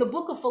life. In the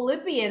book of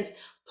Philippians,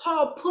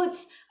 Paul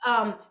puts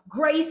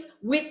grace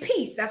with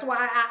peace. That's why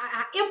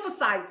I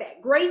emphasize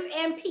that. Grace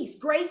and peace,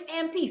 grace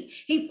and peace.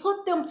 He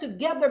put them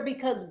together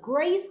because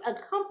grace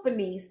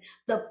accompanies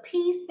the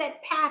peace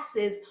that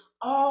passes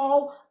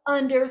all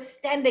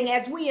understanding.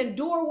 As we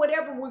endure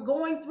whatever we're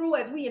going through,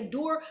 as we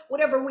endure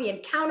whatever we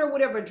encounter,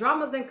 whatever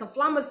dramas and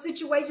conflamas,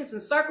 situations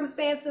and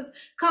circumstances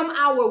come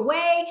our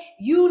way,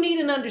 you need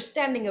an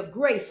understanding of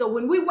grace. So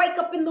when we wake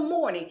up in the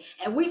morning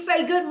and we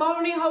say, good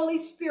morning, Holy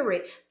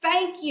Spirit,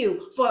 thank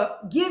you for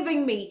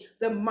giving me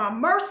my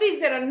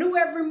mercies that are new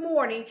every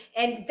morning.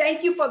 And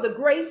thank you for the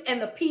grace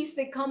and the peace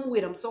that come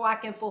with them, so I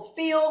can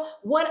fulfill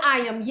what I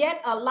am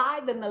yet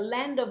alive in the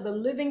land of the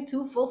living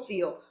to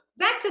fulfill.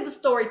 Back to the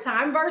story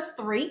time, verse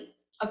 3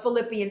 of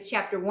Philippians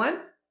chapter 1.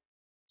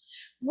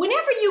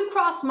 Whenever you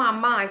cross my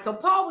mind, so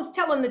Paul was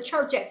telling the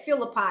church at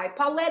Philippi,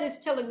 Paulette is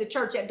telling the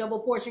church at Double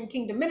Portion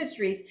Kingdom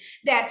Ministries,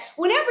 that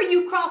whenever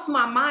you cross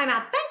my mind, I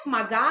thank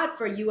my God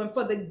for you and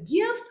for the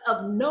gift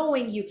of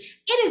knowing you.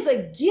 It is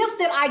a gift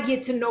that I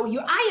get to know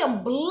you. I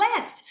am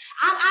blessed.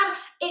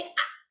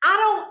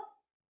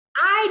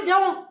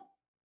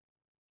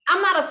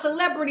 I'm not a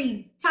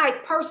celebrity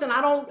type person.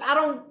 I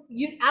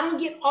don't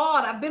get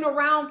awed. I've been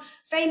around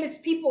famous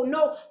people,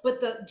 no,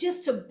 but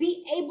just to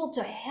be able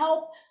to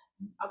help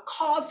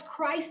cause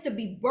Christ to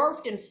be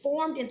birthed and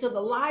formed into the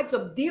lives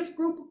of this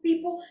group of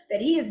people that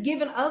he has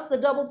given us, the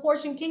Double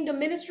Portion Kingdom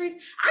Ministries.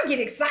 I get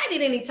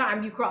excited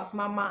anytime you cross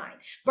my mind.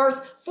 Verse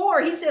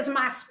 4, he says,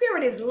 my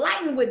spirit is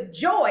lightened with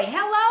joy.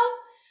 Hello?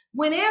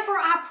 Whenever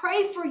I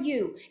pray for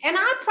you, and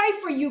I pray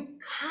for you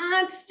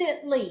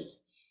constantly.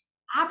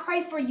 I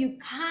pray for you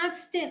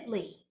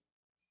constantly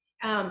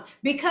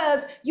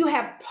because you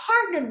have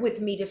partnered with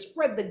me to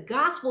spread the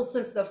gospel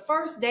since the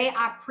first day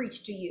I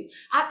preached to you.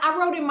 I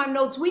wrote in my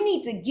notes, we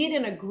need to get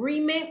in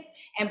agreement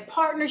and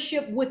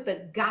partnership with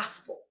the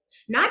gospel,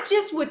 not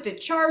just with the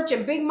church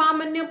and Big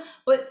Mama and them,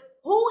 but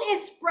who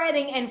is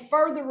spreading and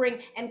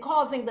furthering and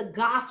causing the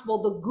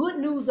gospel, the good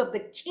news of the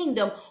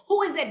kingdom?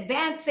 Who is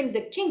advancing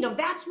the kingdom?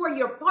 That's where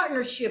your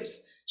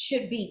partnerships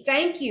should be.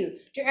 Thank you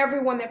to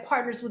everyone that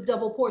partners with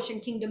Double Portion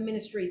Kingdom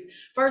Ministries.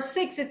 Verse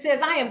 6, it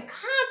says, I am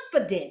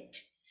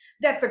confident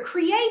that the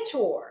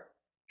Creator,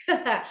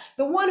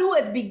 the one who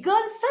has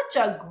begun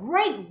such a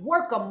great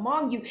work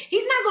among you,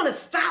 he's not going to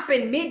stop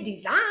in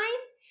mid-design.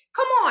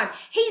 Come on.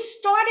 He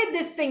started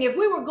this thing. If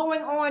we were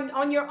going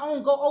on your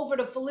own, go over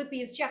to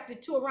Philippians chapter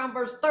 2 around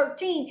verse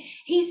 13.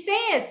 He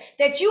says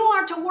that you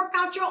are to work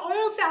out your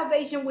own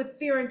salvation with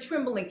fear and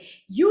trembling.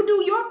 You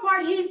do your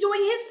part. He's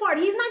doing his part.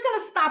 He's not going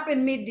to stop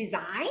in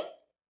mid-design,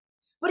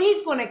 but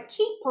he's going to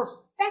keep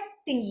perfecting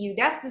you.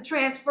 That's the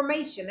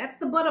transformation. That's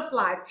the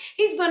butterflies.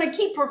 He's going to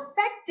keep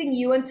perfecting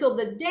you until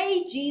the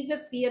day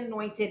Jesus, the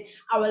anointed,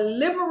 our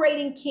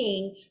liberating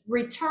King,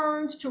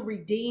 returns to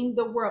redeem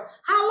the world.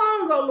 How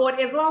long, oh Lord?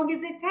 As long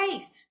as it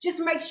takes.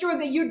 Just make sure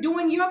that you're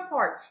doing your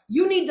part.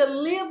 You need to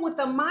live with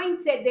a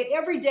mindset that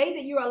every day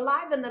that you're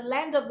alive in the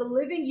land of the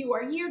living, you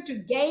are here to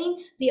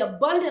gain the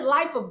abundant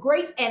life of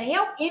grace and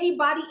help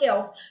anybody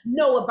else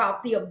know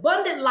about the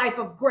abundant life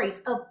of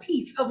grace, of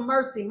peace, of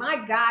mercy.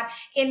 My God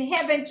in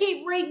heaven,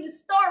 keep reading the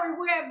story.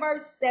 We're at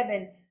verse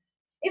 7.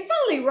 It's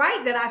only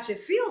right that I should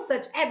feel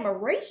such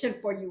admiration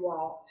for you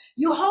all.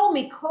 You hold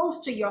me close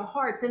to your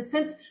hearts. And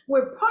since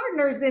we're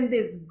partners in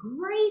this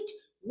great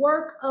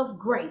work of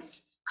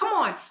grace, come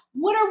on,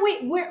 what are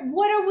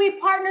we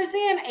partners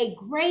in? A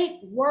great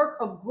work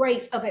of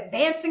grace, of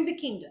advancing the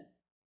kingdom.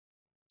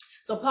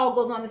 So Paul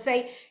goes on to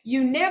say,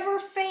 you never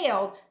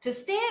failed to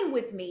stand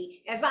with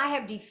me as I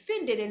have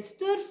defended and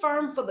stood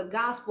firm for the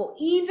gospel,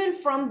 even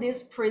from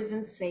this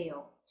prison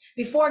cell.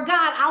 Before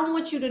God, I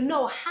want you to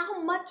know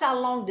how much I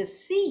long to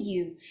see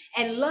you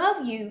and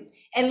love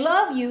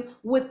you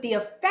with the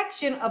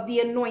affection of the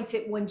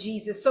anointed one,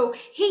 Jesus. So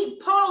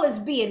Paul is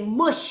being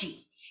mushy.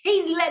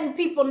 He's letting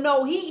people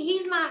know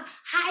he's not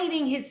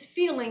hiding his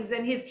feelings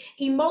and his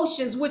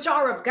emotions, which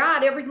are of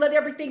God. Let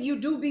everything you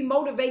do be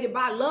motivated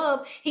by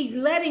love. He's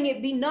letting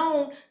it be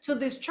known to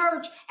this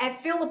church at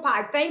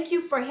Philippi. Thank you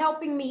for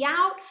helping me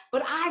out,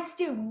 but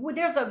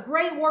there's a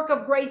great work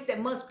of grace that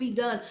must be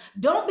done.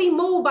 Don't be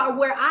moved by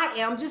where I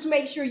am. Just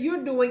make sure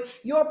you're doing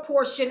your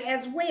portion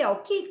as well.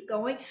 Keep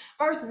going.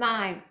 Verse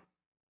 9.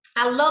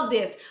 I love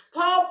this.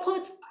 Paul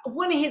puts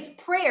one of his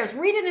prayers,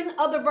 read it in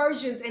other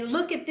versions and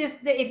look at this.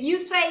 If you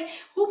say,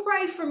 who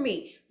prayed for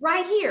me?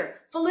 Right here,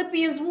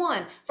 Philippians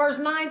 1, verse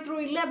 9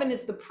 through 11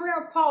 is the prayer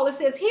of Paul. It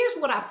says, here's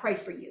what I pray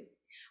for you.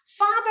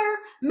 Father,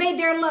 may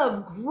their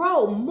love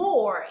grow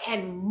more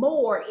and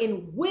more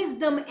in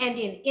wisdom and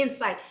in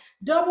insight.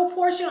 Double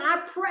portion,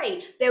 I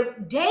pray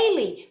that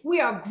daily we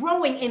are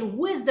growing in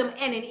wisdom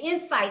and in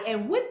insight.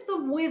 And with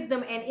the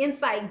wisdom and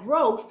insight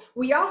growth,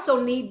 we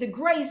also need the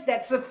grace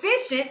that's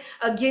sufficient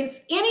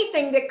against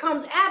anything that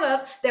comes at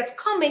us that's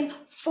coming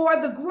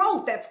for the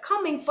growth, that's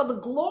coming for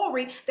the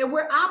glory that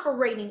we're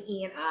operating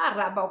in.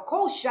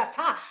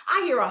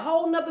 I hear a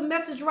whole nother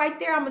message right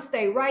there. I'm going to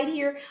stay right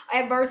here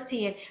at verse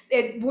 10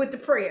 with the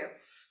prayer.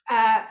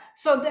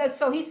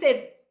 So he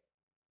said,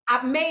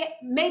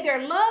 may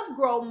their love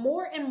grow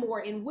more and more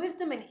in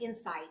wisdom and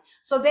insight,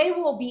 so they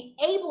will be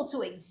able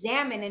to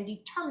examine and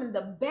determine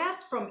the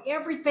best from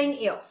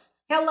everything else.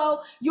 Hello,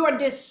 your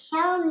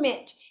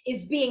discernment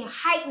is being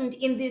heightened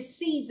in this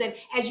season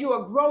as you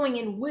are growing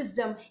in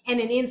wisdom and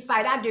in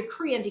insight. I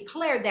decree and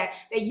declare that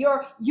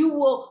you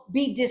will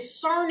be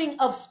discerning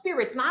of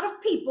spirits, not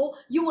of people.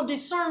 You will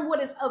discern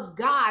what is of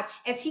God.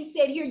 As he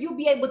said here, you'll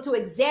be able to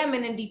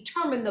examine and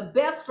determine the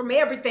best from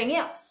everything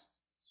else.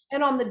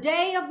 And on the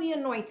day of the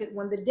anointed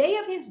one, the day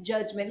of his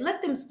judgment,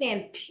 let them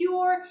stand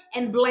pure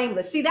and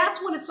blameless. See,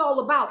 that's what it's all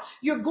about.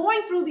 You're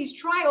going through these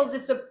trials.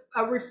 It's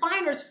a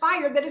refiner's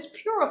fire that is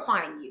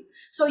purifying you.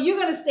 So you're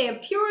going to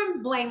stand pure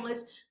and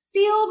blameless,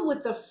 filled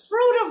with the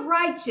fruit of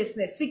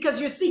righteousness. See, because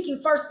you're seeking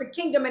first the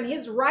kingdom and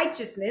his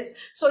righteousness.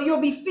 So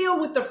you'll be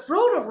filled with the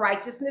fruit of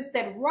righteousness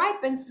that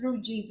ripens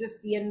through Jesus,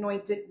 the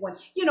anointed one.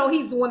 You know,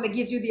 he's the one that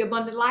gives you the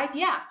abundant life.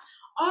 Yeah.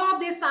 All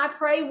this I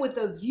pray with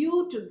a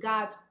view to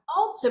God's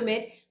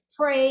ultimate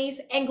praise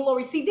and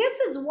glory. See, this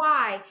is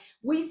why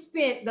we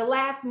spent the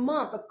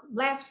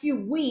last few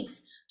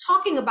weeks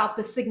talking about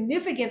the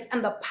significance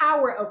and the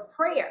power of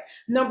prayer.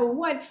 Number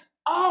one,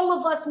 all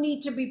of us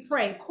need to be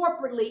praying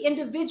corporately,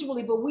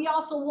 individually, but we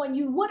also want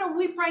you. What are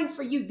we praying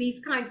for you? These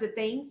kinds of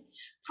things.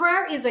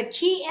 Prayer is a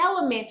key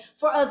element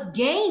for us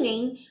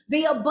gaining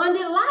the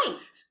abundant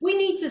life. We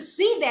need to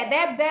see that.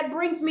 That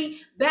brings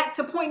me back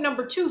to point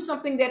number 2,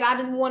 something that I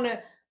didn't want to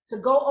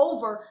go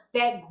over,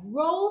 that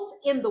growth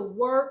in the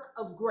work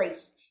of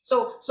grace.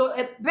 So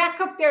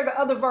back up there, the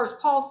other verse,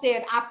 Paul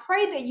said, I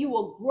pray that you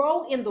will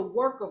grow in the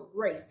work of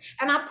grace.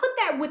 And I put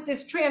that with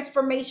this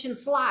transformation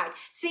slide.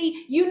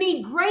 See, you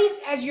need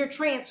grace as you're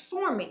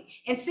transforming.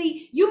 And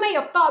see, you may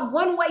have thought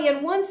one way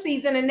in one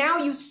season, and now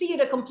you see it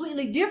a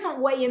completely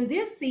different way in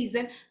this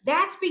season.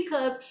 That's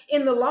because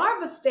in the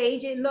larva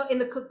stage, in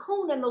the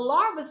cocoon and the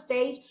larva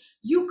stage,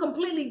 you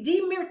completely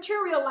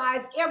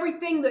dematerialize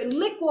everything, that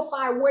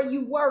liquefy where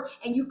you were,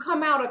 and you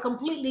come out a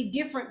completely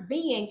different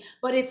being.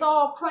 But it's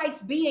all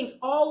Christ beings,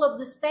 all of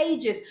the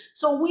stages.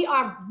 So we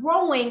are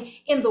growing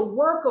in the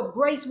work of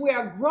grace. We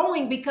are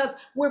growing because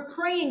we're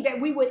praying that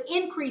we would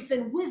increase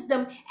in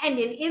wisdom and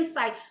in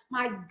insight.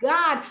 My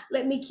God,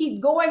 let me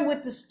keep going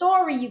with the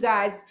story, you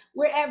guys.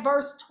 We're at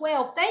verse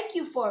 12. Thank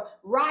you for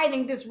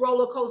riding this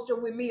roller coaster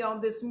with me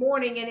on this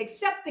morning and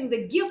accepting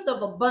the gift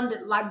of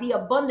abundant life, the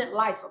abundant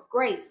life of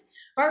grace.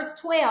 Verse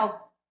 12,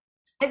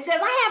 it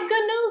says, I have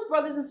good news,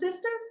 brothers and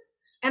sisters,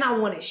 and I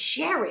want to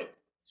share it.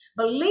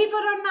 Believe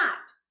it or not,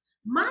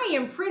 my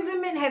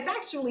imprisonment has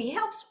actually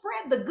helped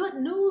spread the good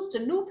news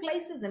to new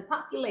places and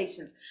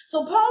populations.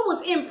 So Paul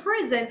was in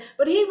prison,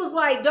 but he was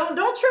like, don't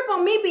trip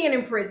on me being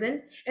in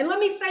prison. And let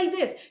me say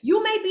this,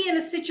 you may be in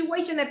a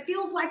situation that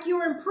feels like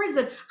you're in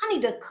prison. I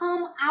need to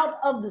come out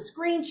of the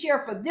screen share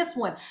for this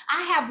one.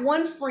 I have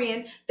one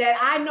friend that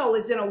I know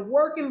is in a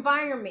work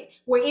environment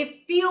where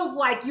it feels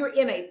like you're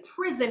in a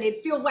prison.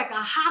 It feels like a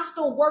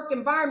hostile work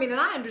environment. And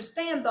I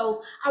understand those.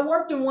 I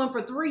worked in one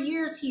for 3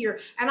 years here.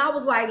 And I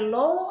was like,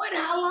 Lord,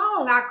 how long?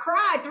 I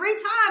cried 3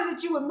 times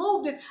that you had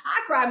moved it.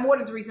 I cried more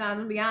than 3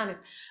 times, to be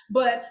honest.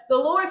 But the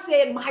Lord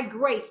said, my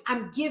grace,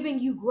 I'm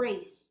giving you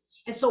grace.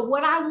 And so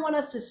what I want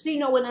us to see,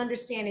 know, and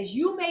understand is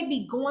you may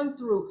be going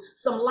through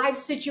some life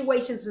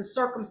situations and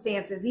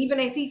circumstances, even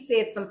as he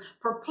said, some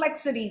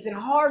perplexities and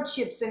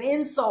hardships and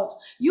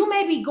insults. You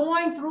may be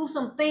going through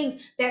some things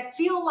that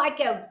feel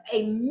like a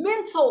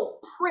mental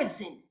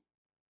prison.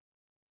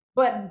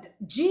 But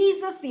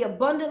Jesus, the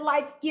abundant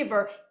life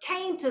giver,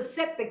 came to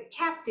set the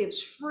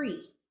captives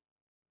free.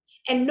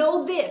 And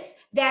know this,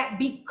 that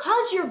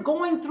because you're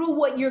going through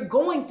what you're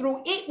going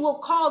through, it will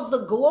cause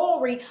the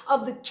glory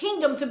of the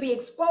kingdom to be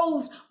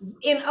exposed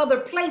in other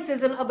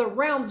places and other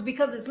realms,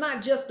 because it's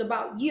not just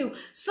about you.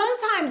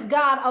 Sometimes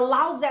God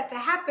allows that to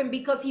happen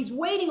because he's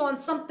waiting on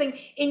something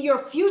in your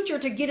future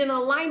to get in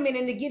alignment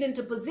and to get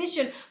into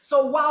position.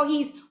 So while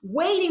he's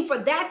waiting for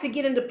that to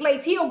get into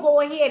place, he'll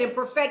go ahead and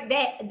perfect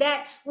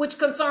that which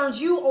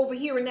concerns you over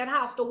here in that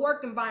house, the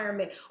work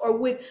environment, or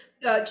with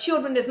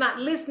children that's not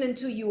listening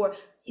to you, or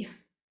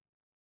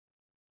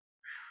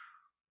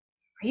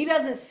he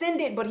doesn't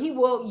send it, but he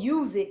will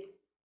use it.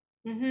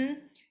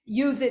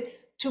 Use it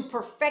to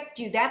perfect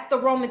you. That's the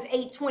Romans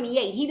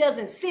 8:28. He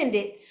doesn't send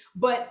it,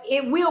 but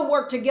it will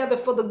work together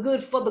for the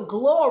good, for the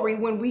glory,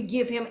 when we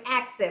give him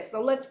access.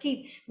 So let's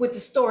keep with the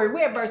story.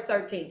 We're at verse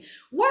 13.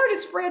 Word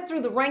is spread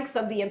through the ranks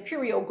of the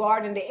imperial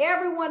guard and to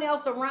everyone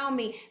else around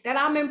me that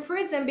I'm in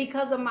prison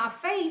because of my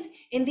faith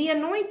in the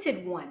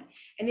anointed one.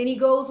 And then he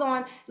goes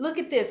on, look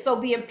at this.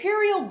 So the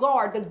imperial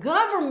guard, the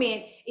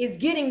government, is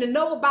getting to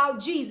know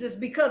about Jesus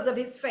because of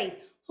his faith.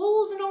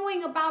 Who's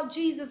knowing about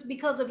Jesus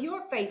because of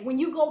your faith? When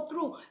you go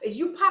through, is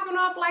you popping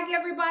off like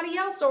everybody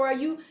else, or are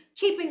you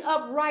keeping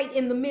upright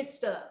in the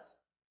midst of?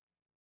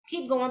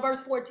 Keep going,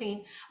 verse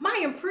 14.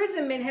 My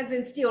imprisonment has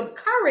instilled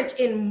courage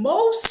in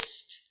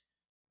most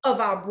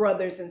of our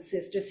brothers and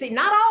sisters. See,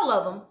 not all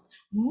of them.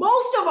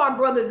 Most of our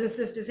brothers and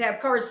sisters have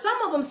courage.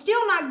 Some of them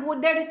still not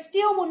good. They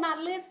still will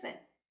not listen.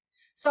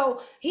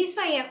 So he's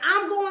saying,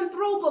 I'm going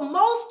through, but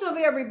most of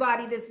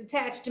everybody that's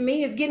attached to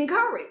me is getting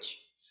courage.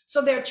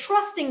 So they're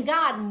trusting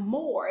God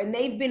more, and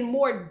they've been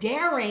more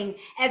daring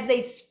as they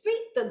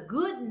speak the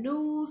good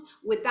news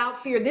without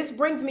fear. This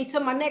brings me to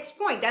my next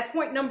point. That's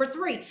point number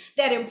 3,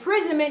 that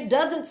imprisonment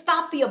doesn't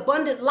stop the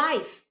abundant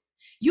life.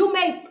 You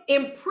may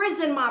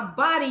imprison my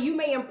body. You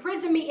may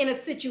imprison me in a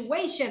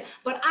situation,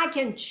 but I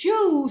can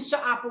choose to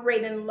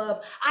operate in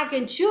love. I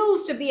can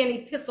choose to be an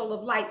epistle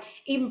of light.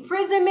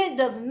 Imprisonment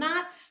does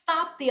not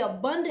stop the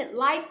abundant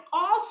life.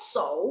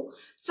 Also,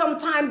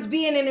 sometimes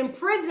being in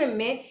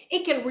imprisonment,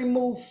 it can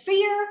remove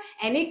fear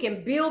and it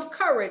can build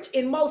courage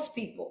in most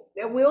people.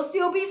 There will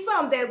still be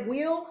some that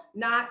will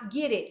not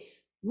get it.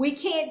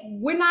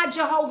 We're not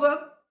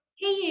Jehovah.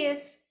 He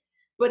is.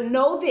 But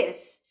know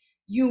this,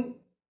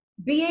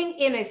 being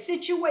in a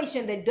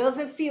situation that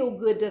doesn't feel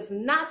good does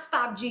not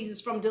stop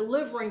Jesus from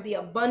delivering the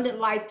abundant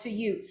life to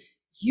you.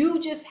 You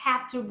just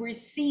have to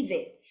receive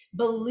it,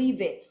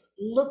 believe it,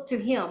 look to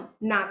him,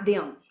 not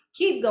them.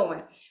 Keep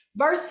going.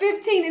 Verse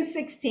 15 and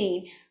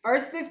 16.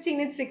 Verse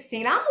 15 and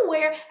 16. I'm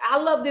aware, I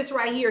love this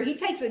right here. He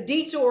takes a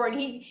detour and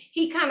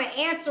he kind of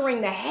answering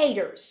the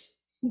haters.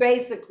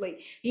 Basically,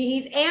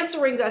 he's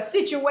answering a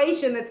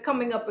situation that's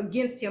coming up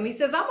against him. He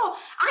says,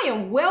 I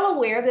am well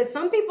aware that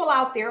some people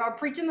out there are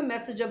preaching the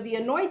message of the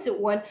anointed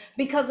one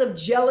because of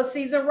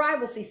jealousies and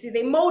rivalries. See,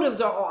 their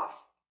motives are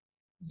off.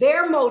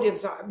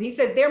 He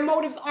says their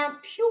motives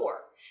aren't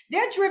pure.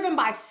 They're driven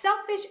by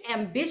selfish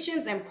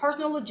ambitions and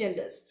personal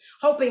agendas,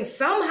 hoping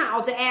somehow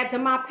to add to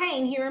my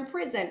pain here in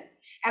prison.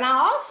 And I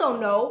also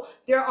know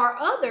there are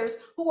others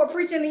who are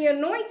preaching the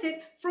anointed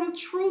from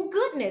true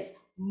goodness,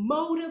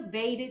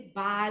 motivated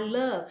by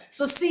love.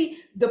 So see,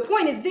 the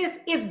point is this,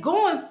 is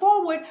going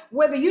forward,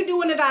 whether you're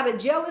doing it out of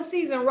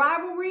jealousies and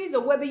rivalries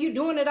or whether you're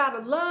doing it out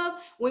of love,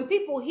 when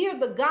people hear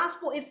the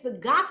gospel, it's the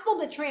gospel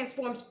that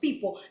transforms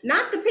people,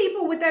 not the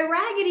people with their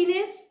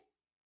raggediness.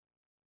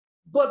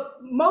 But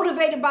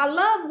motivated by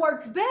love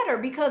works better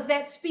because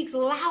that speaks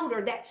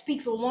louder, that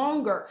speaks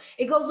longer.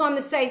 It goes on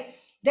to say,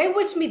 they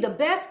wish me the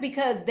best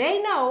because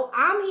they know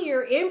I'm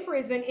here in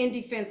prison in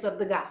defense of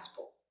the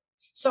gospel.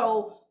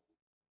 So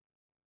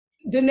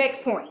the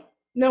next point,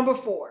 number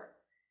 4,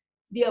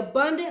 the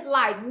abundant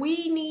life.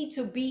 We need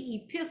to be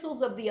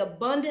epistles of the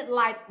abundant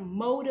life,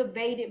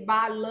 motivated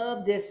by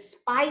love,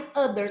 despite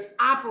others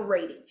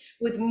operating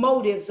with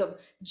motives of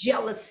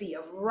jealousy,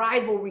 of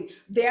rivalry.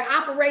 They're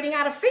operating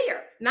out of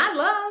fear, not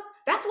love.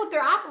 That's what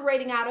they're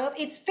operating out of.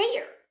 It's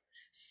fear.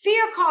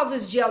 Fear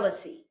causes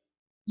jealousy.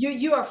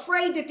 You're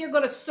afraid that they're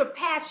going to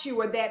surpass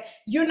you, or that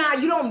you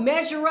don't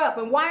measure up.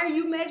 And why are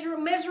you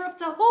measure up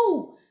to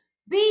who?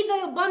 Be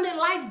the abundant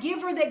life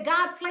giver that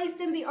God placed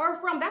in the earth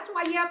realm. That's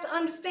why you have to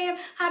understand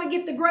how to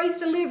get the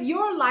grace to live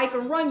your life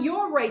and run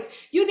your race.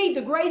 You need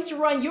the grace to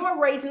run your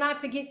race, not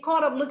to get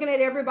caught up looking at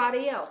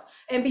everybody else,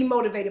 and be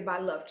motivated by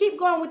love. Keep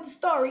going with the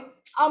story.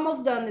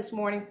 Almost done this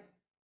morning.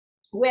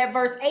 We're at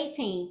verse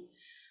 18.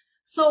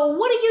 So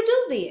what do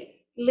you do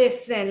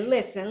then?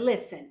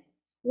 Listen.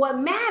 What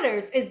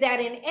matters is that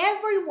in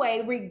every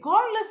way,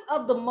 regardless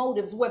of the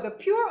motives, whether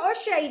pure or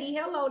shady,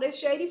 hello, there's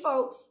shady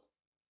folks,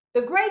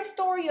 the great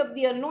story of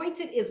the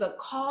anointed is a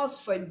cause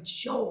for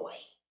joy.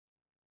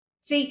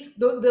 See,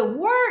 the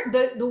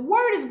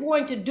word is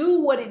going to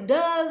do what it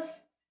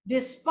does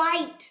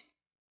despite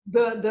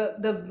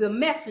the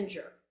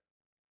messenger.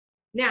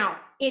 Now,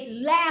 it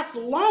lasts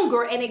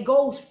longer and it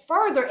goes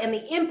further, and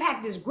the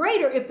impact is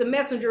greater if the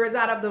messenger is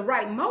out of the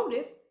right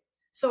motive.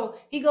 So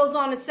he goes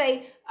on to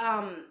say,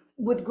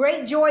 with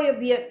great joy of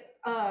the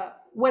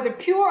whether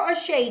pure or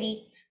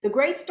shady, The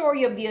great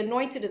story of the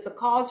anointed is a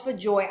cause for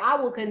joy. I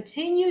will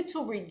continue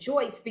to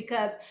rejoice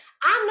because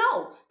I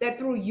know that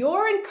through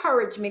your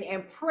encouragement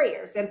and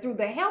prayers and through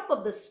the help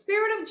of the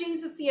Spirit of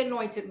Jesus, the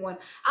anointed one,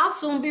 I'll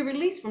soon be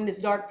released from this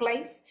dark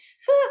place.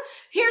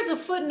 Here's a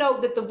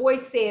footnote that the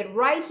voice said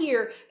right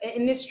here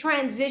in this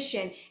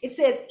transition. It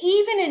says,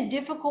 even in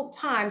difficult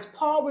times,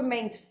 Paul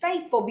remains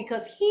faithful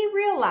because he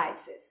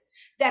realizes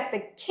that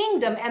the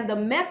kingdom and the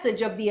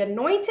message of the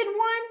anointed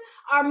one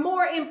are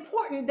more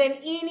important than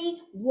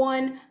any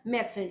one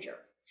messenger.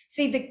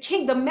 See,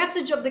 the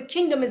message of the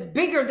kingdom is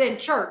bigger than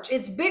church.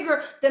 It's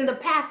bigger than the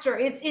pastor.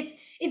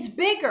 It's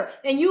bigger.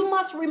 And you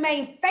must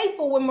remain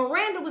faithful. When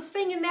Miranda was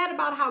singing that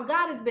about how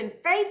God has been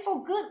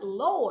faithful, good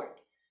Lord.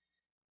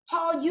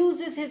 Paul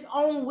uses his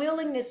own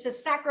willingness to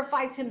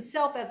sacrifice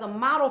himself as a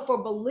model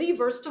for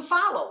believers to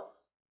follow.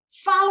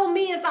 Follow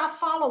me as I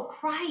follow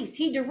Christ.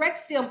 He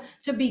directs them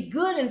to be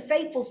good and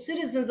faithful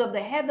citizens of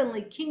the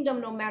heavenly kingdom,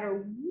 no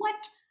matter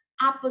what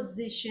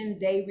opposition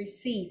they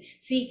receive.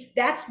 See,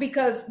 that's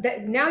because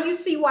now you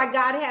see why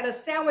God had to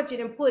sandwich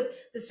it and put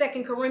the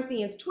 2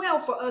 Corinthians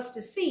 12 for us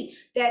to see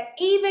that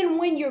even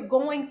when you're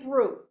going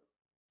through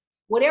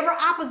whatever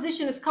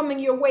opposition is coming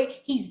your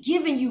way, he's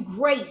giving you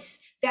grace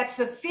that's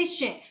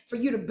sufficient for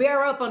you to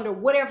bear up under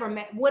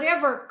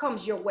whatever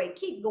comes your way.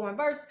 Keep going.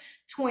 Verse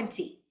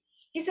 20.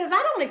 He says,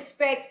 I don't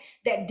expect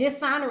that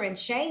dishonor and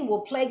shame will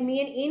plague me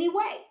in any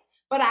way,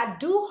 but I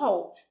do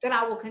hope that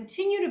I will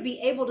continue to be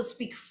able to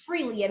speak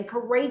freely and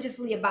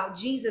courageously about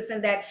Jesus,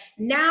 and that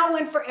now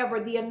and forever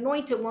the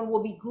anointed one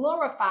will be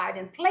glorified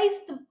and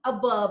placed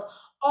above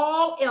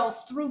all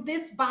else through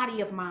this body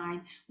of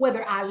mine,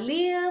 whether I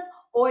live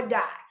or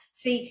die.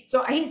 See,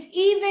 so he's,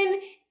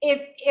 even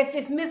if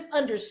it's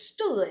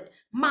misunderstood,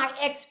 my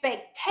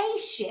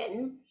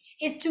expectation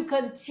is to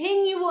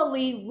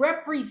continually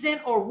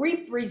represent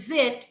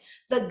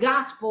the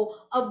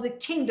gospel of the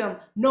kingdom,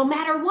 no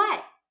matter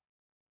what.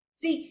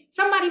 See,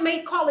 somebody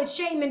may call it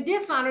shame and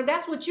dishonor.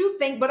 That's what you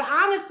think, but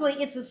honestly,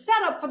 it's a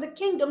setup for the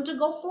kingdom to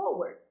go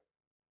forward.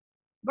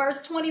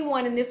 Verse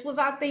 21, and this was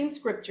our theme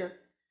scripture.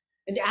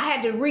 And I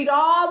had to read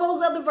all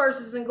those other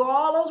verses and go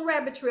all those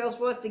rabbit trails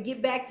for us to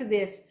get back to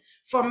this.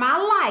 For my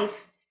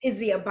life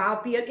is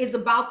about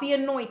the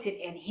anointed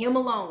and him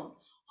alone.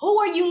 Who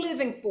are you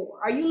living for?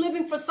 Are you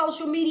living for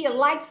social media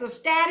likes or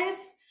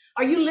status?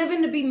 Are you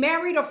living to be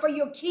married or for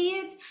your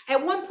kids?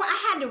 At one point,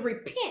 I had to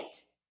repent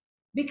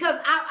because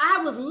I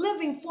was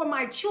living for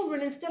my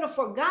children instead of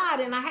for God,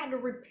 and I had to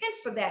repent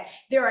for that.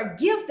 They're a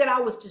gift that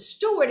I was to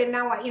steward, and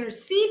now I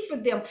intercede for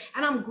them,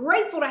 and I'm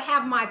grateful to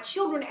have my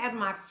children as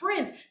my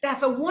friends.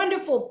 That's a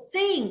wonderful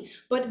thing,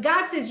 but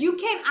God says you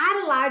can't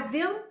idolize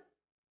them.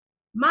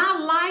 My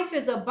life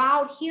is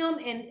about him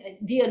and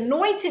the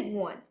anointed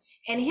one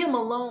and him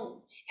alone.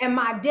 And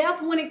my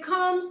death, when it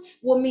comes,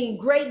 will mean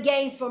great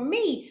gain for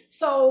me.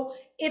 So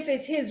if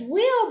it's his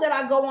will that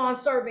I go on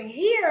serving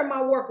here,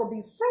 my work will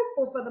be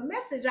fruitful for the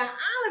message. I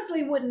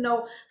honestly wouldn't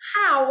know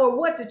how or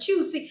what to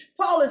choose. See,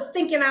 Paul is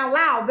thinking out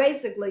loud,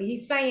 basically.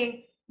 He's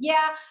saying,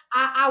 yeah,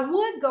 I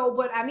would go,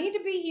 but I need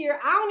to be here.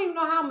 I don't even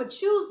know how I'm going to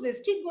choose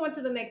this. Keep going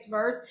to the next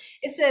verse.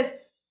 It says,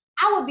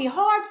 I would be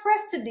hard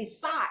pressed to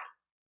decide.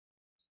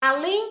 I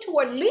lean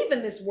toward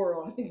leaving this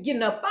world,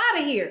 getting up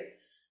out of here.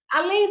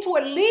 I lean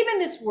toward leaving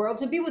this world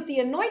to be with the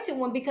anointed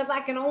one because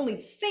I can only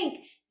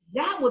think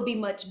that would be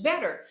much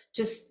better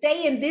to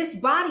stay in this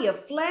body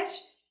of flesh,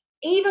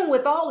 even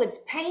with all its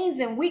pains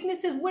and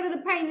weaknesses. Where do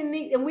the pain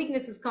and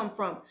weaknesses come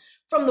from?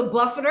 From the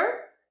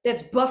buffeter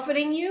that's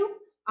buffeting you.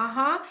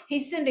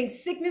 He's sending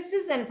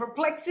sicknesses and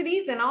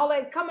perplexities and all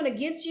that coming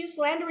against you,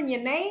 slandering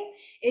your name.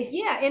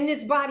 In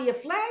this body of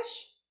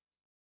flesh.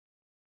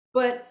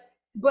 But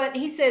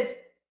he says,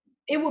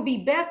 it would be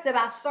best that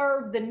I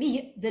serve the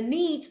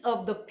needs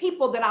of the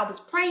people that I was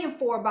praying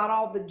for about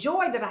all the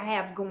joy that I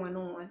have going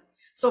on.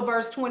 So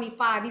verse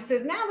 25, he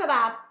says, now that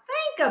I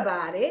think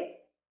about it,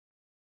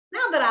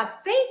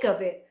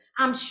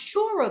 I'm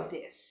sure of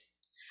this.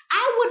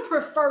 I would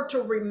prefer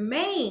to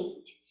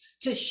remain,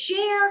 to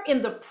share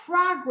in the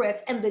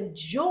progress and the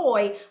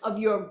joy of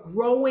your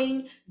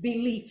growing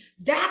belief.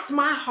 That's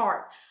my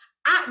heart.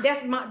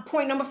 That's my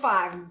point number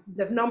 5,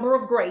 the number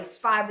of grace.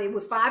 5, it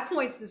was 5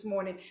 points this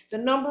morning. The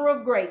number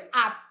of grace.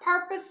 I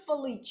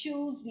purposefully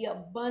choose the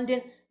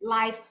abundant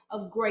life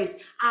of grace.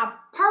 I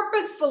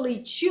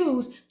purposefully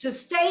choose to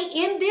stay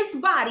in this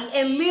body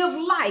and live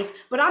life,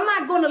 but I'm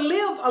not going to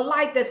live a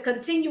life that's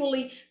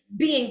continually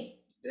being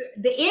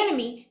the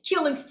enemy,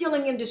 killing,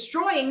 stealing, and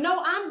destroying.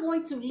 No, I'm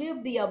going to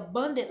live the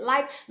abundant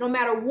life no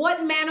matter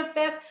what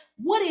manifests.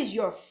 What is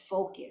your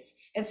focus?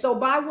 And so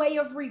by way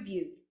of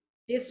review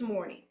this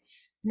morning,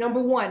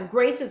 number 1,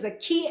 grace is a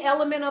key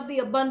element of the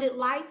abundant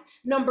life.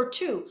 Number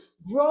 2,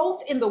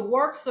 growth in the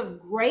works of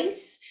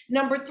grace.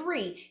 Number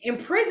 3,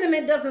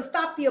 imprisonment doesn't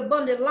stop the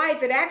abundant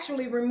life. It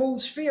actually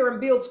removes fear and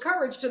builds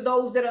courage to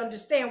those that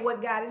understand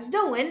what God is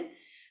doing.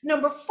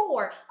 Number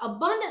 4,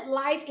 abundant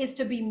life is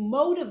to be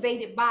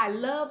motivated by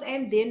love.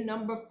 And then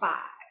number 5,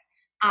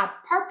 I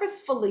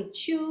purposefully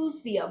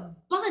choose the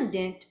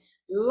abundant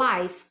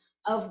life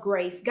of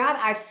grace. God,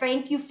 I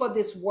thank you for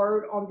this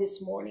word on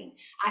this morning.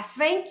 I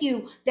thank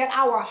you that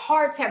our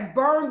hearts have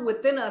burned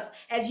within us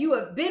as you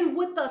have been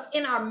with us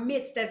in our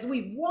midst as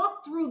we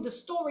walk through the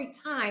story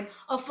time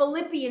of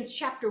Philippians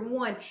chapter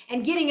 1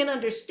 and getting an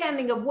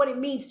understanding of what it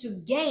means to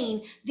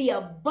gain the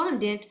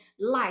abundant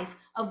life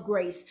of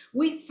grace.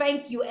 We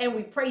thank you and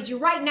we praise you.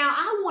 Right now,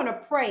 I want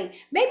to pray.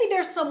 Maybe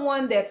there's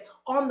someone that's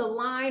on the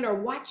line or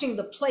watching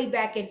the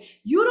playback and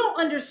you don't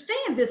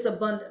understand this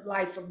abundant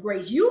life of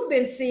grace. You've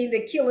been seeing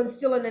the killing,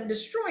 stealing, and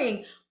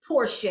destroying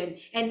portion.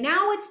 And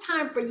now it's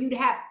time for you to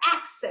have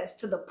access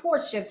to the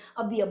portion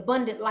of the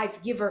abundant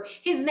life giver.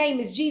 His name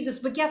is Jesus.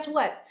 But guess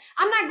what?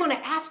 I'm not going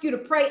to ask you to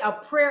pray a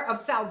prayer of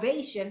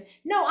salvation.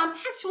 No, I'm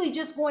actually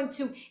just going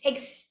to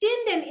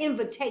extend an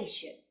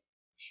invitation.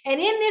 And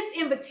in this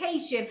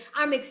invitation,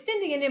 I'm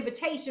extending an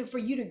invitation for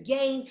you to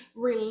gain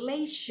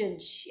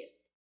relationship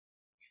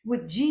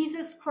with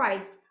Jesus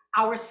Christ,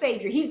 our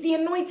Savior. He's the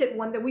anointed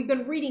one that we've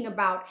been reading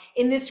about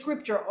in this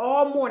scripture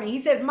all morning. He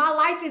says, my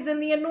life is in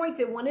the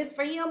anointed one. It's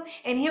for him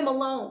and him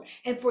alone.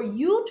 And for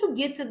you to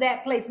get to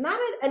that place, not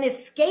an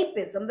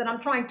escapism that I'm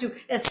trying to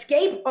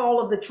escape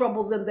all of the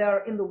troubles that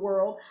are in the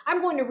world.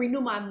 I'm going to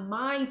renew my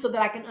mind so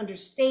that I can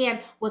understand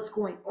what's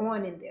going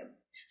on in them.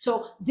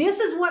 So this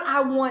is what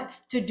I want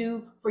to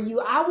do for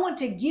you. I want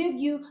to give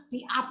you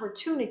the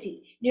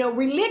opportunity. You know,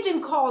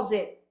 religion calls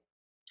it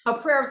a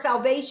prayer of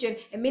salvation,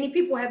 and many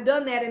people have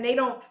done that and they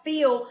don't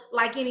feel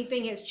like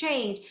anything has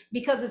changed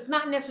because it's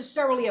not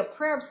necessarily a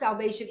prayer of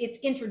salvation. It's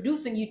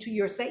introducing you to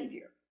your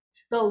Savior,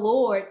 the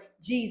Lord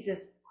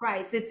Jesus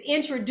Christ. It's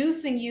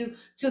introducing you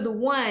to the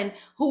one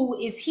who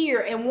is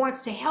here and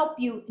wants to help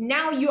you.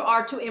 Now you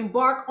are to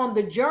embark on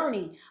the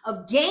journey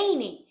of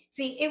gaining.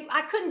 See,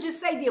 I couldn't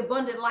just say the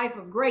abundant life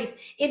of grace.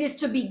 It is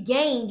to be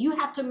gained. You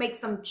have to make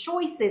some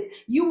choices.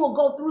 You will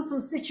go through some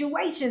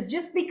situations.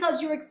 Just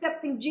because you're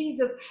accepting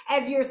Jesus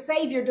as your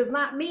Savior does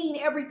not mean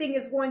everything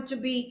is going to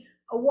be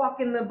a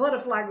walk in the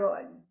butterfly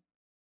garden.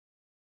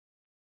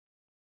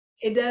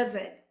 It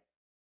doesn't.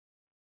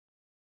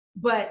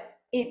 But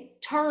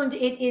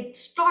it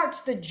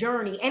starts the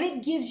journey and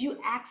it gives you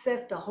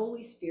access to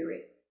Holy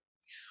Spirit.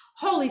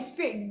 Holy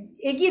Spirit,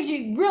 it gives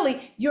you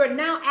really, you're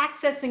now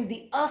accessing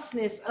the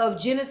usness of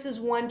Genesis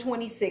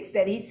 1:26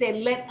 that he said,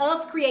 let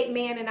us create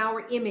man in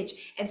our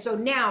image. And so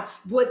now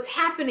what's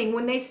happening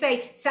when they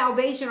say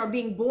salvation or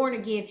being born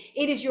again,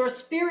 it is your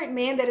spirit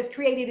man that is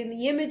created in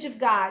the image of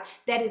God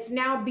that is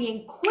now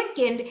being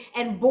quickened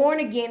and born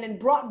again and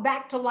brought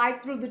back to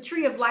life through the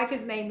tree of life.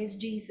 His name is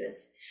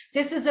Jesus.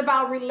 This is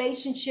about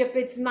relationship.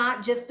 It's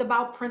not just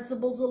about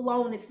principles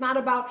alone. It's not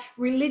about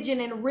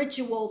religion and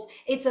rituals.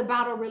 It's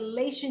about a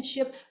relationship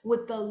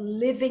with the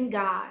living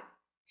God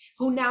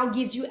who now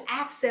gives you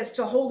access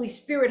to Holy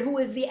Spirit, who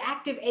is the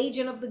active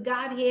agent of the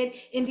Godhead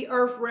in the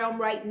earth realm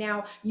right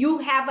now. You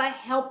have a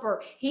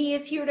helper. He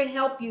is here to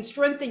help you,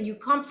 strengthen you,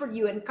 comfort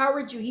you,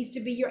 encourage you. He's to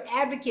be your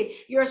advocate,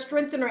 your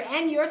strengthener,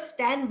 and your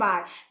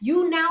standby.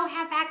 You now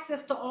have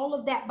access to all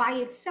of that by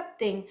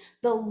accepting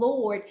the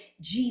Lord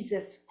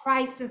Jesus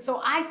Christ. And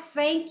so I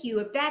thank you.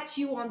 If that's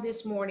you on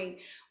this morning,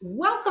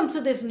 welcome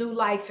to this new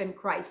life in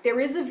Christ. There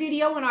is a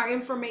video in our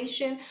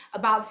information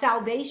about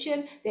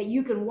salvation that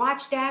you can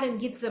watch that and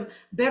get some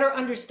better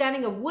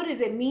understanding of what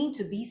does it mean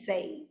to be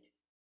saved.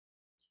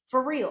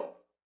 For real.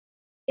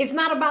 It's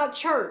not about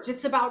church.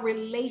 It's about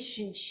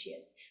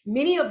relationship.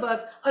 Many of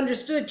us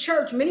understood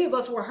church. Many of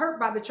us were hurt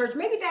by the church.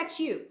 Maybe that's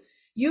you.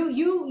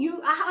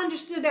 I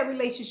understood that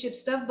relationship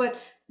stuff, but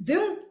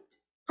them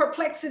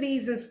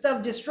perplexities and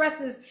stuff,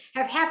 distresses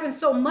have happened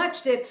so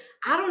much that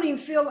I don't even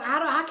feel,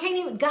 I can't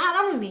even, God,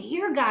 I don't even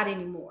hear God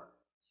anymore.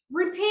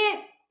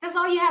 Repent. That's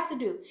all you have to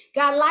do.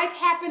 God, life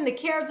happened. The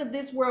cares of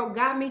this world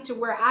got me to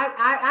where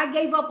I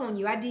gave up on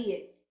you. I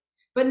did.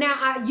 But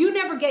now you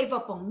never gave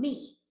up on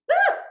me.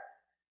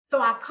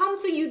 So I come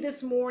to you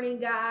this morning,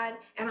 God,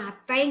 and I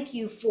thank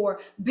you for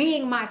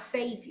being my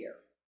Savior.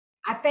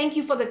 I thank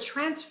you for the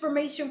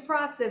transformation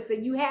process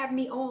that you have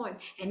me on.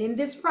 And in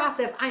this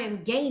process, I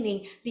am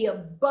gaining the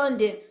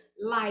abundant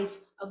life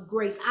of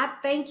grace. I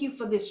thank you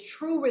for this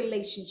true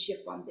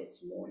relationship on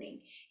this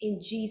morning.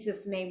 In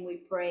Jesus' name we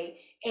pray.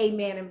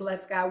 Amen and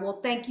bless God. Well,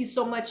 thank you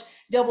so much,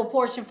 Double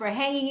Portion, for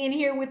hanging in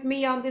here with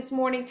me on this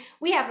morning.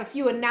 We have a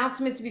few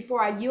announcements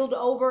before I yield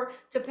over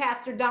to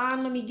Pastor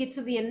Don. Let me get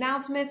to the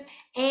announcements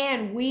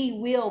and we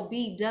will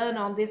be done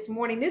on this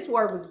morning. This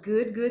word was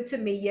good to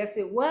me. Yes,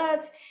 it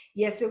was.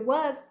 Yes, it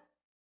was.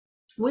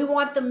 We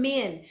want the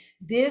men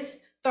this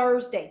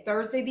Thursday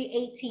the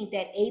 18th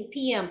at 8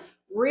 p.m.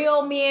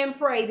 Real men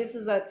pray. This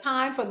is a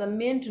time for the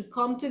men to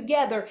come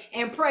together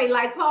and pray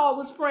like Paul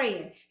was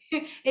praying.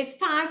 It's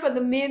time for the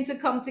men to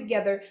come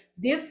together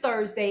this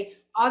Thursday,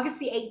 August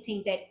the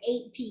 18th at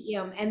 8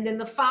 p.m. And then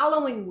the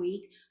following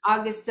week,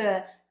 August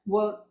the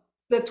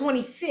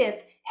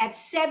 25th At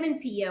 7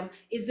 p.m.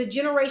 is the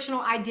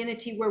generational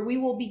identity, where we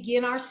will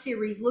begin our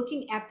series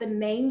looking at the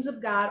names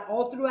of God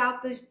all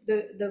throughout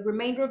the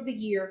remainder of the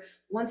year.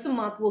 Once a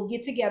month, we'll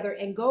get together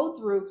and go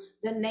through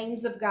the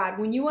names of God.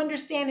 When you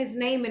understand his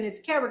name and his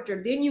character,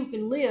 then you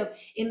can live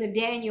in the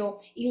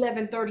Daniel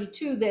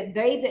 11:32, that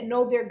they that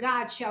know their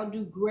God shall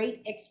do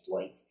great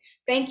exploits.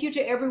 Thank you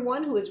to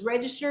everyone who is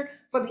registered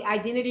for the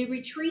Identity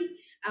Retreat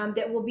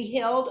that will be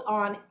held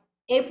on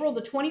April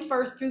the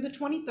 21st through the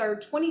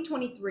 23rd,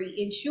 2023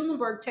 in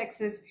Schulenburg,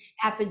 Texas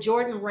at the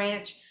Jordan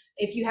Ranch.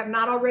 If you have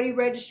not already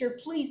registered,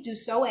 please do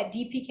so at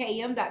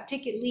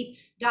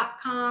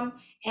dpkm.ticketleap.com,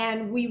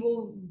 and we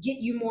will get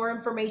you more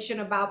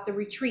information about the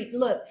retreat.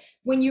 Look,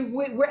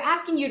 we're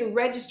asking you to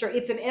register.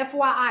 It's an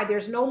FYI.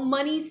 There's no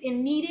monies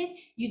needed.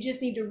 You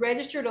just need to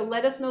register to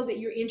let us know that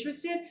you're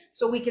interested,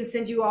 so we can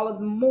send you all of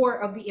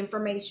more of the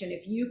information.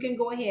 If you can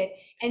go ahead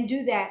and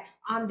do that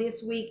on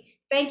this week.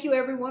 Thank you,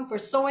 everyone, for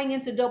sowing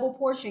into Double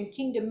Portion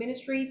Kingdom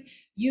Ministries.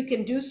 You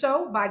can do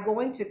so by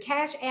going to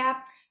Cash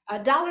App,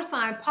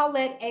 $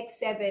 Paulette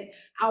X7.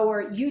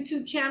 Our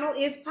YouTube channel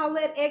is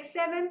Paulette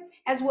X7,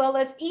 as well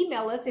as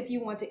email us. If you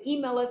want to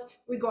email us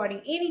regarding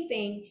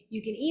anything,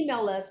 you can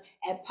email us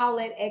at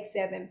Paulette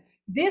X7.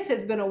 This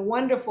has been a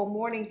wonderful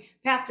morning.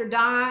 Pastor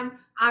Don,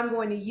 I'm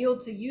going to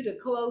yield to you to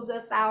close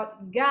us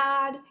out.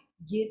 God,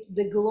 get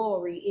the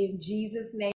glory in Jesus' name.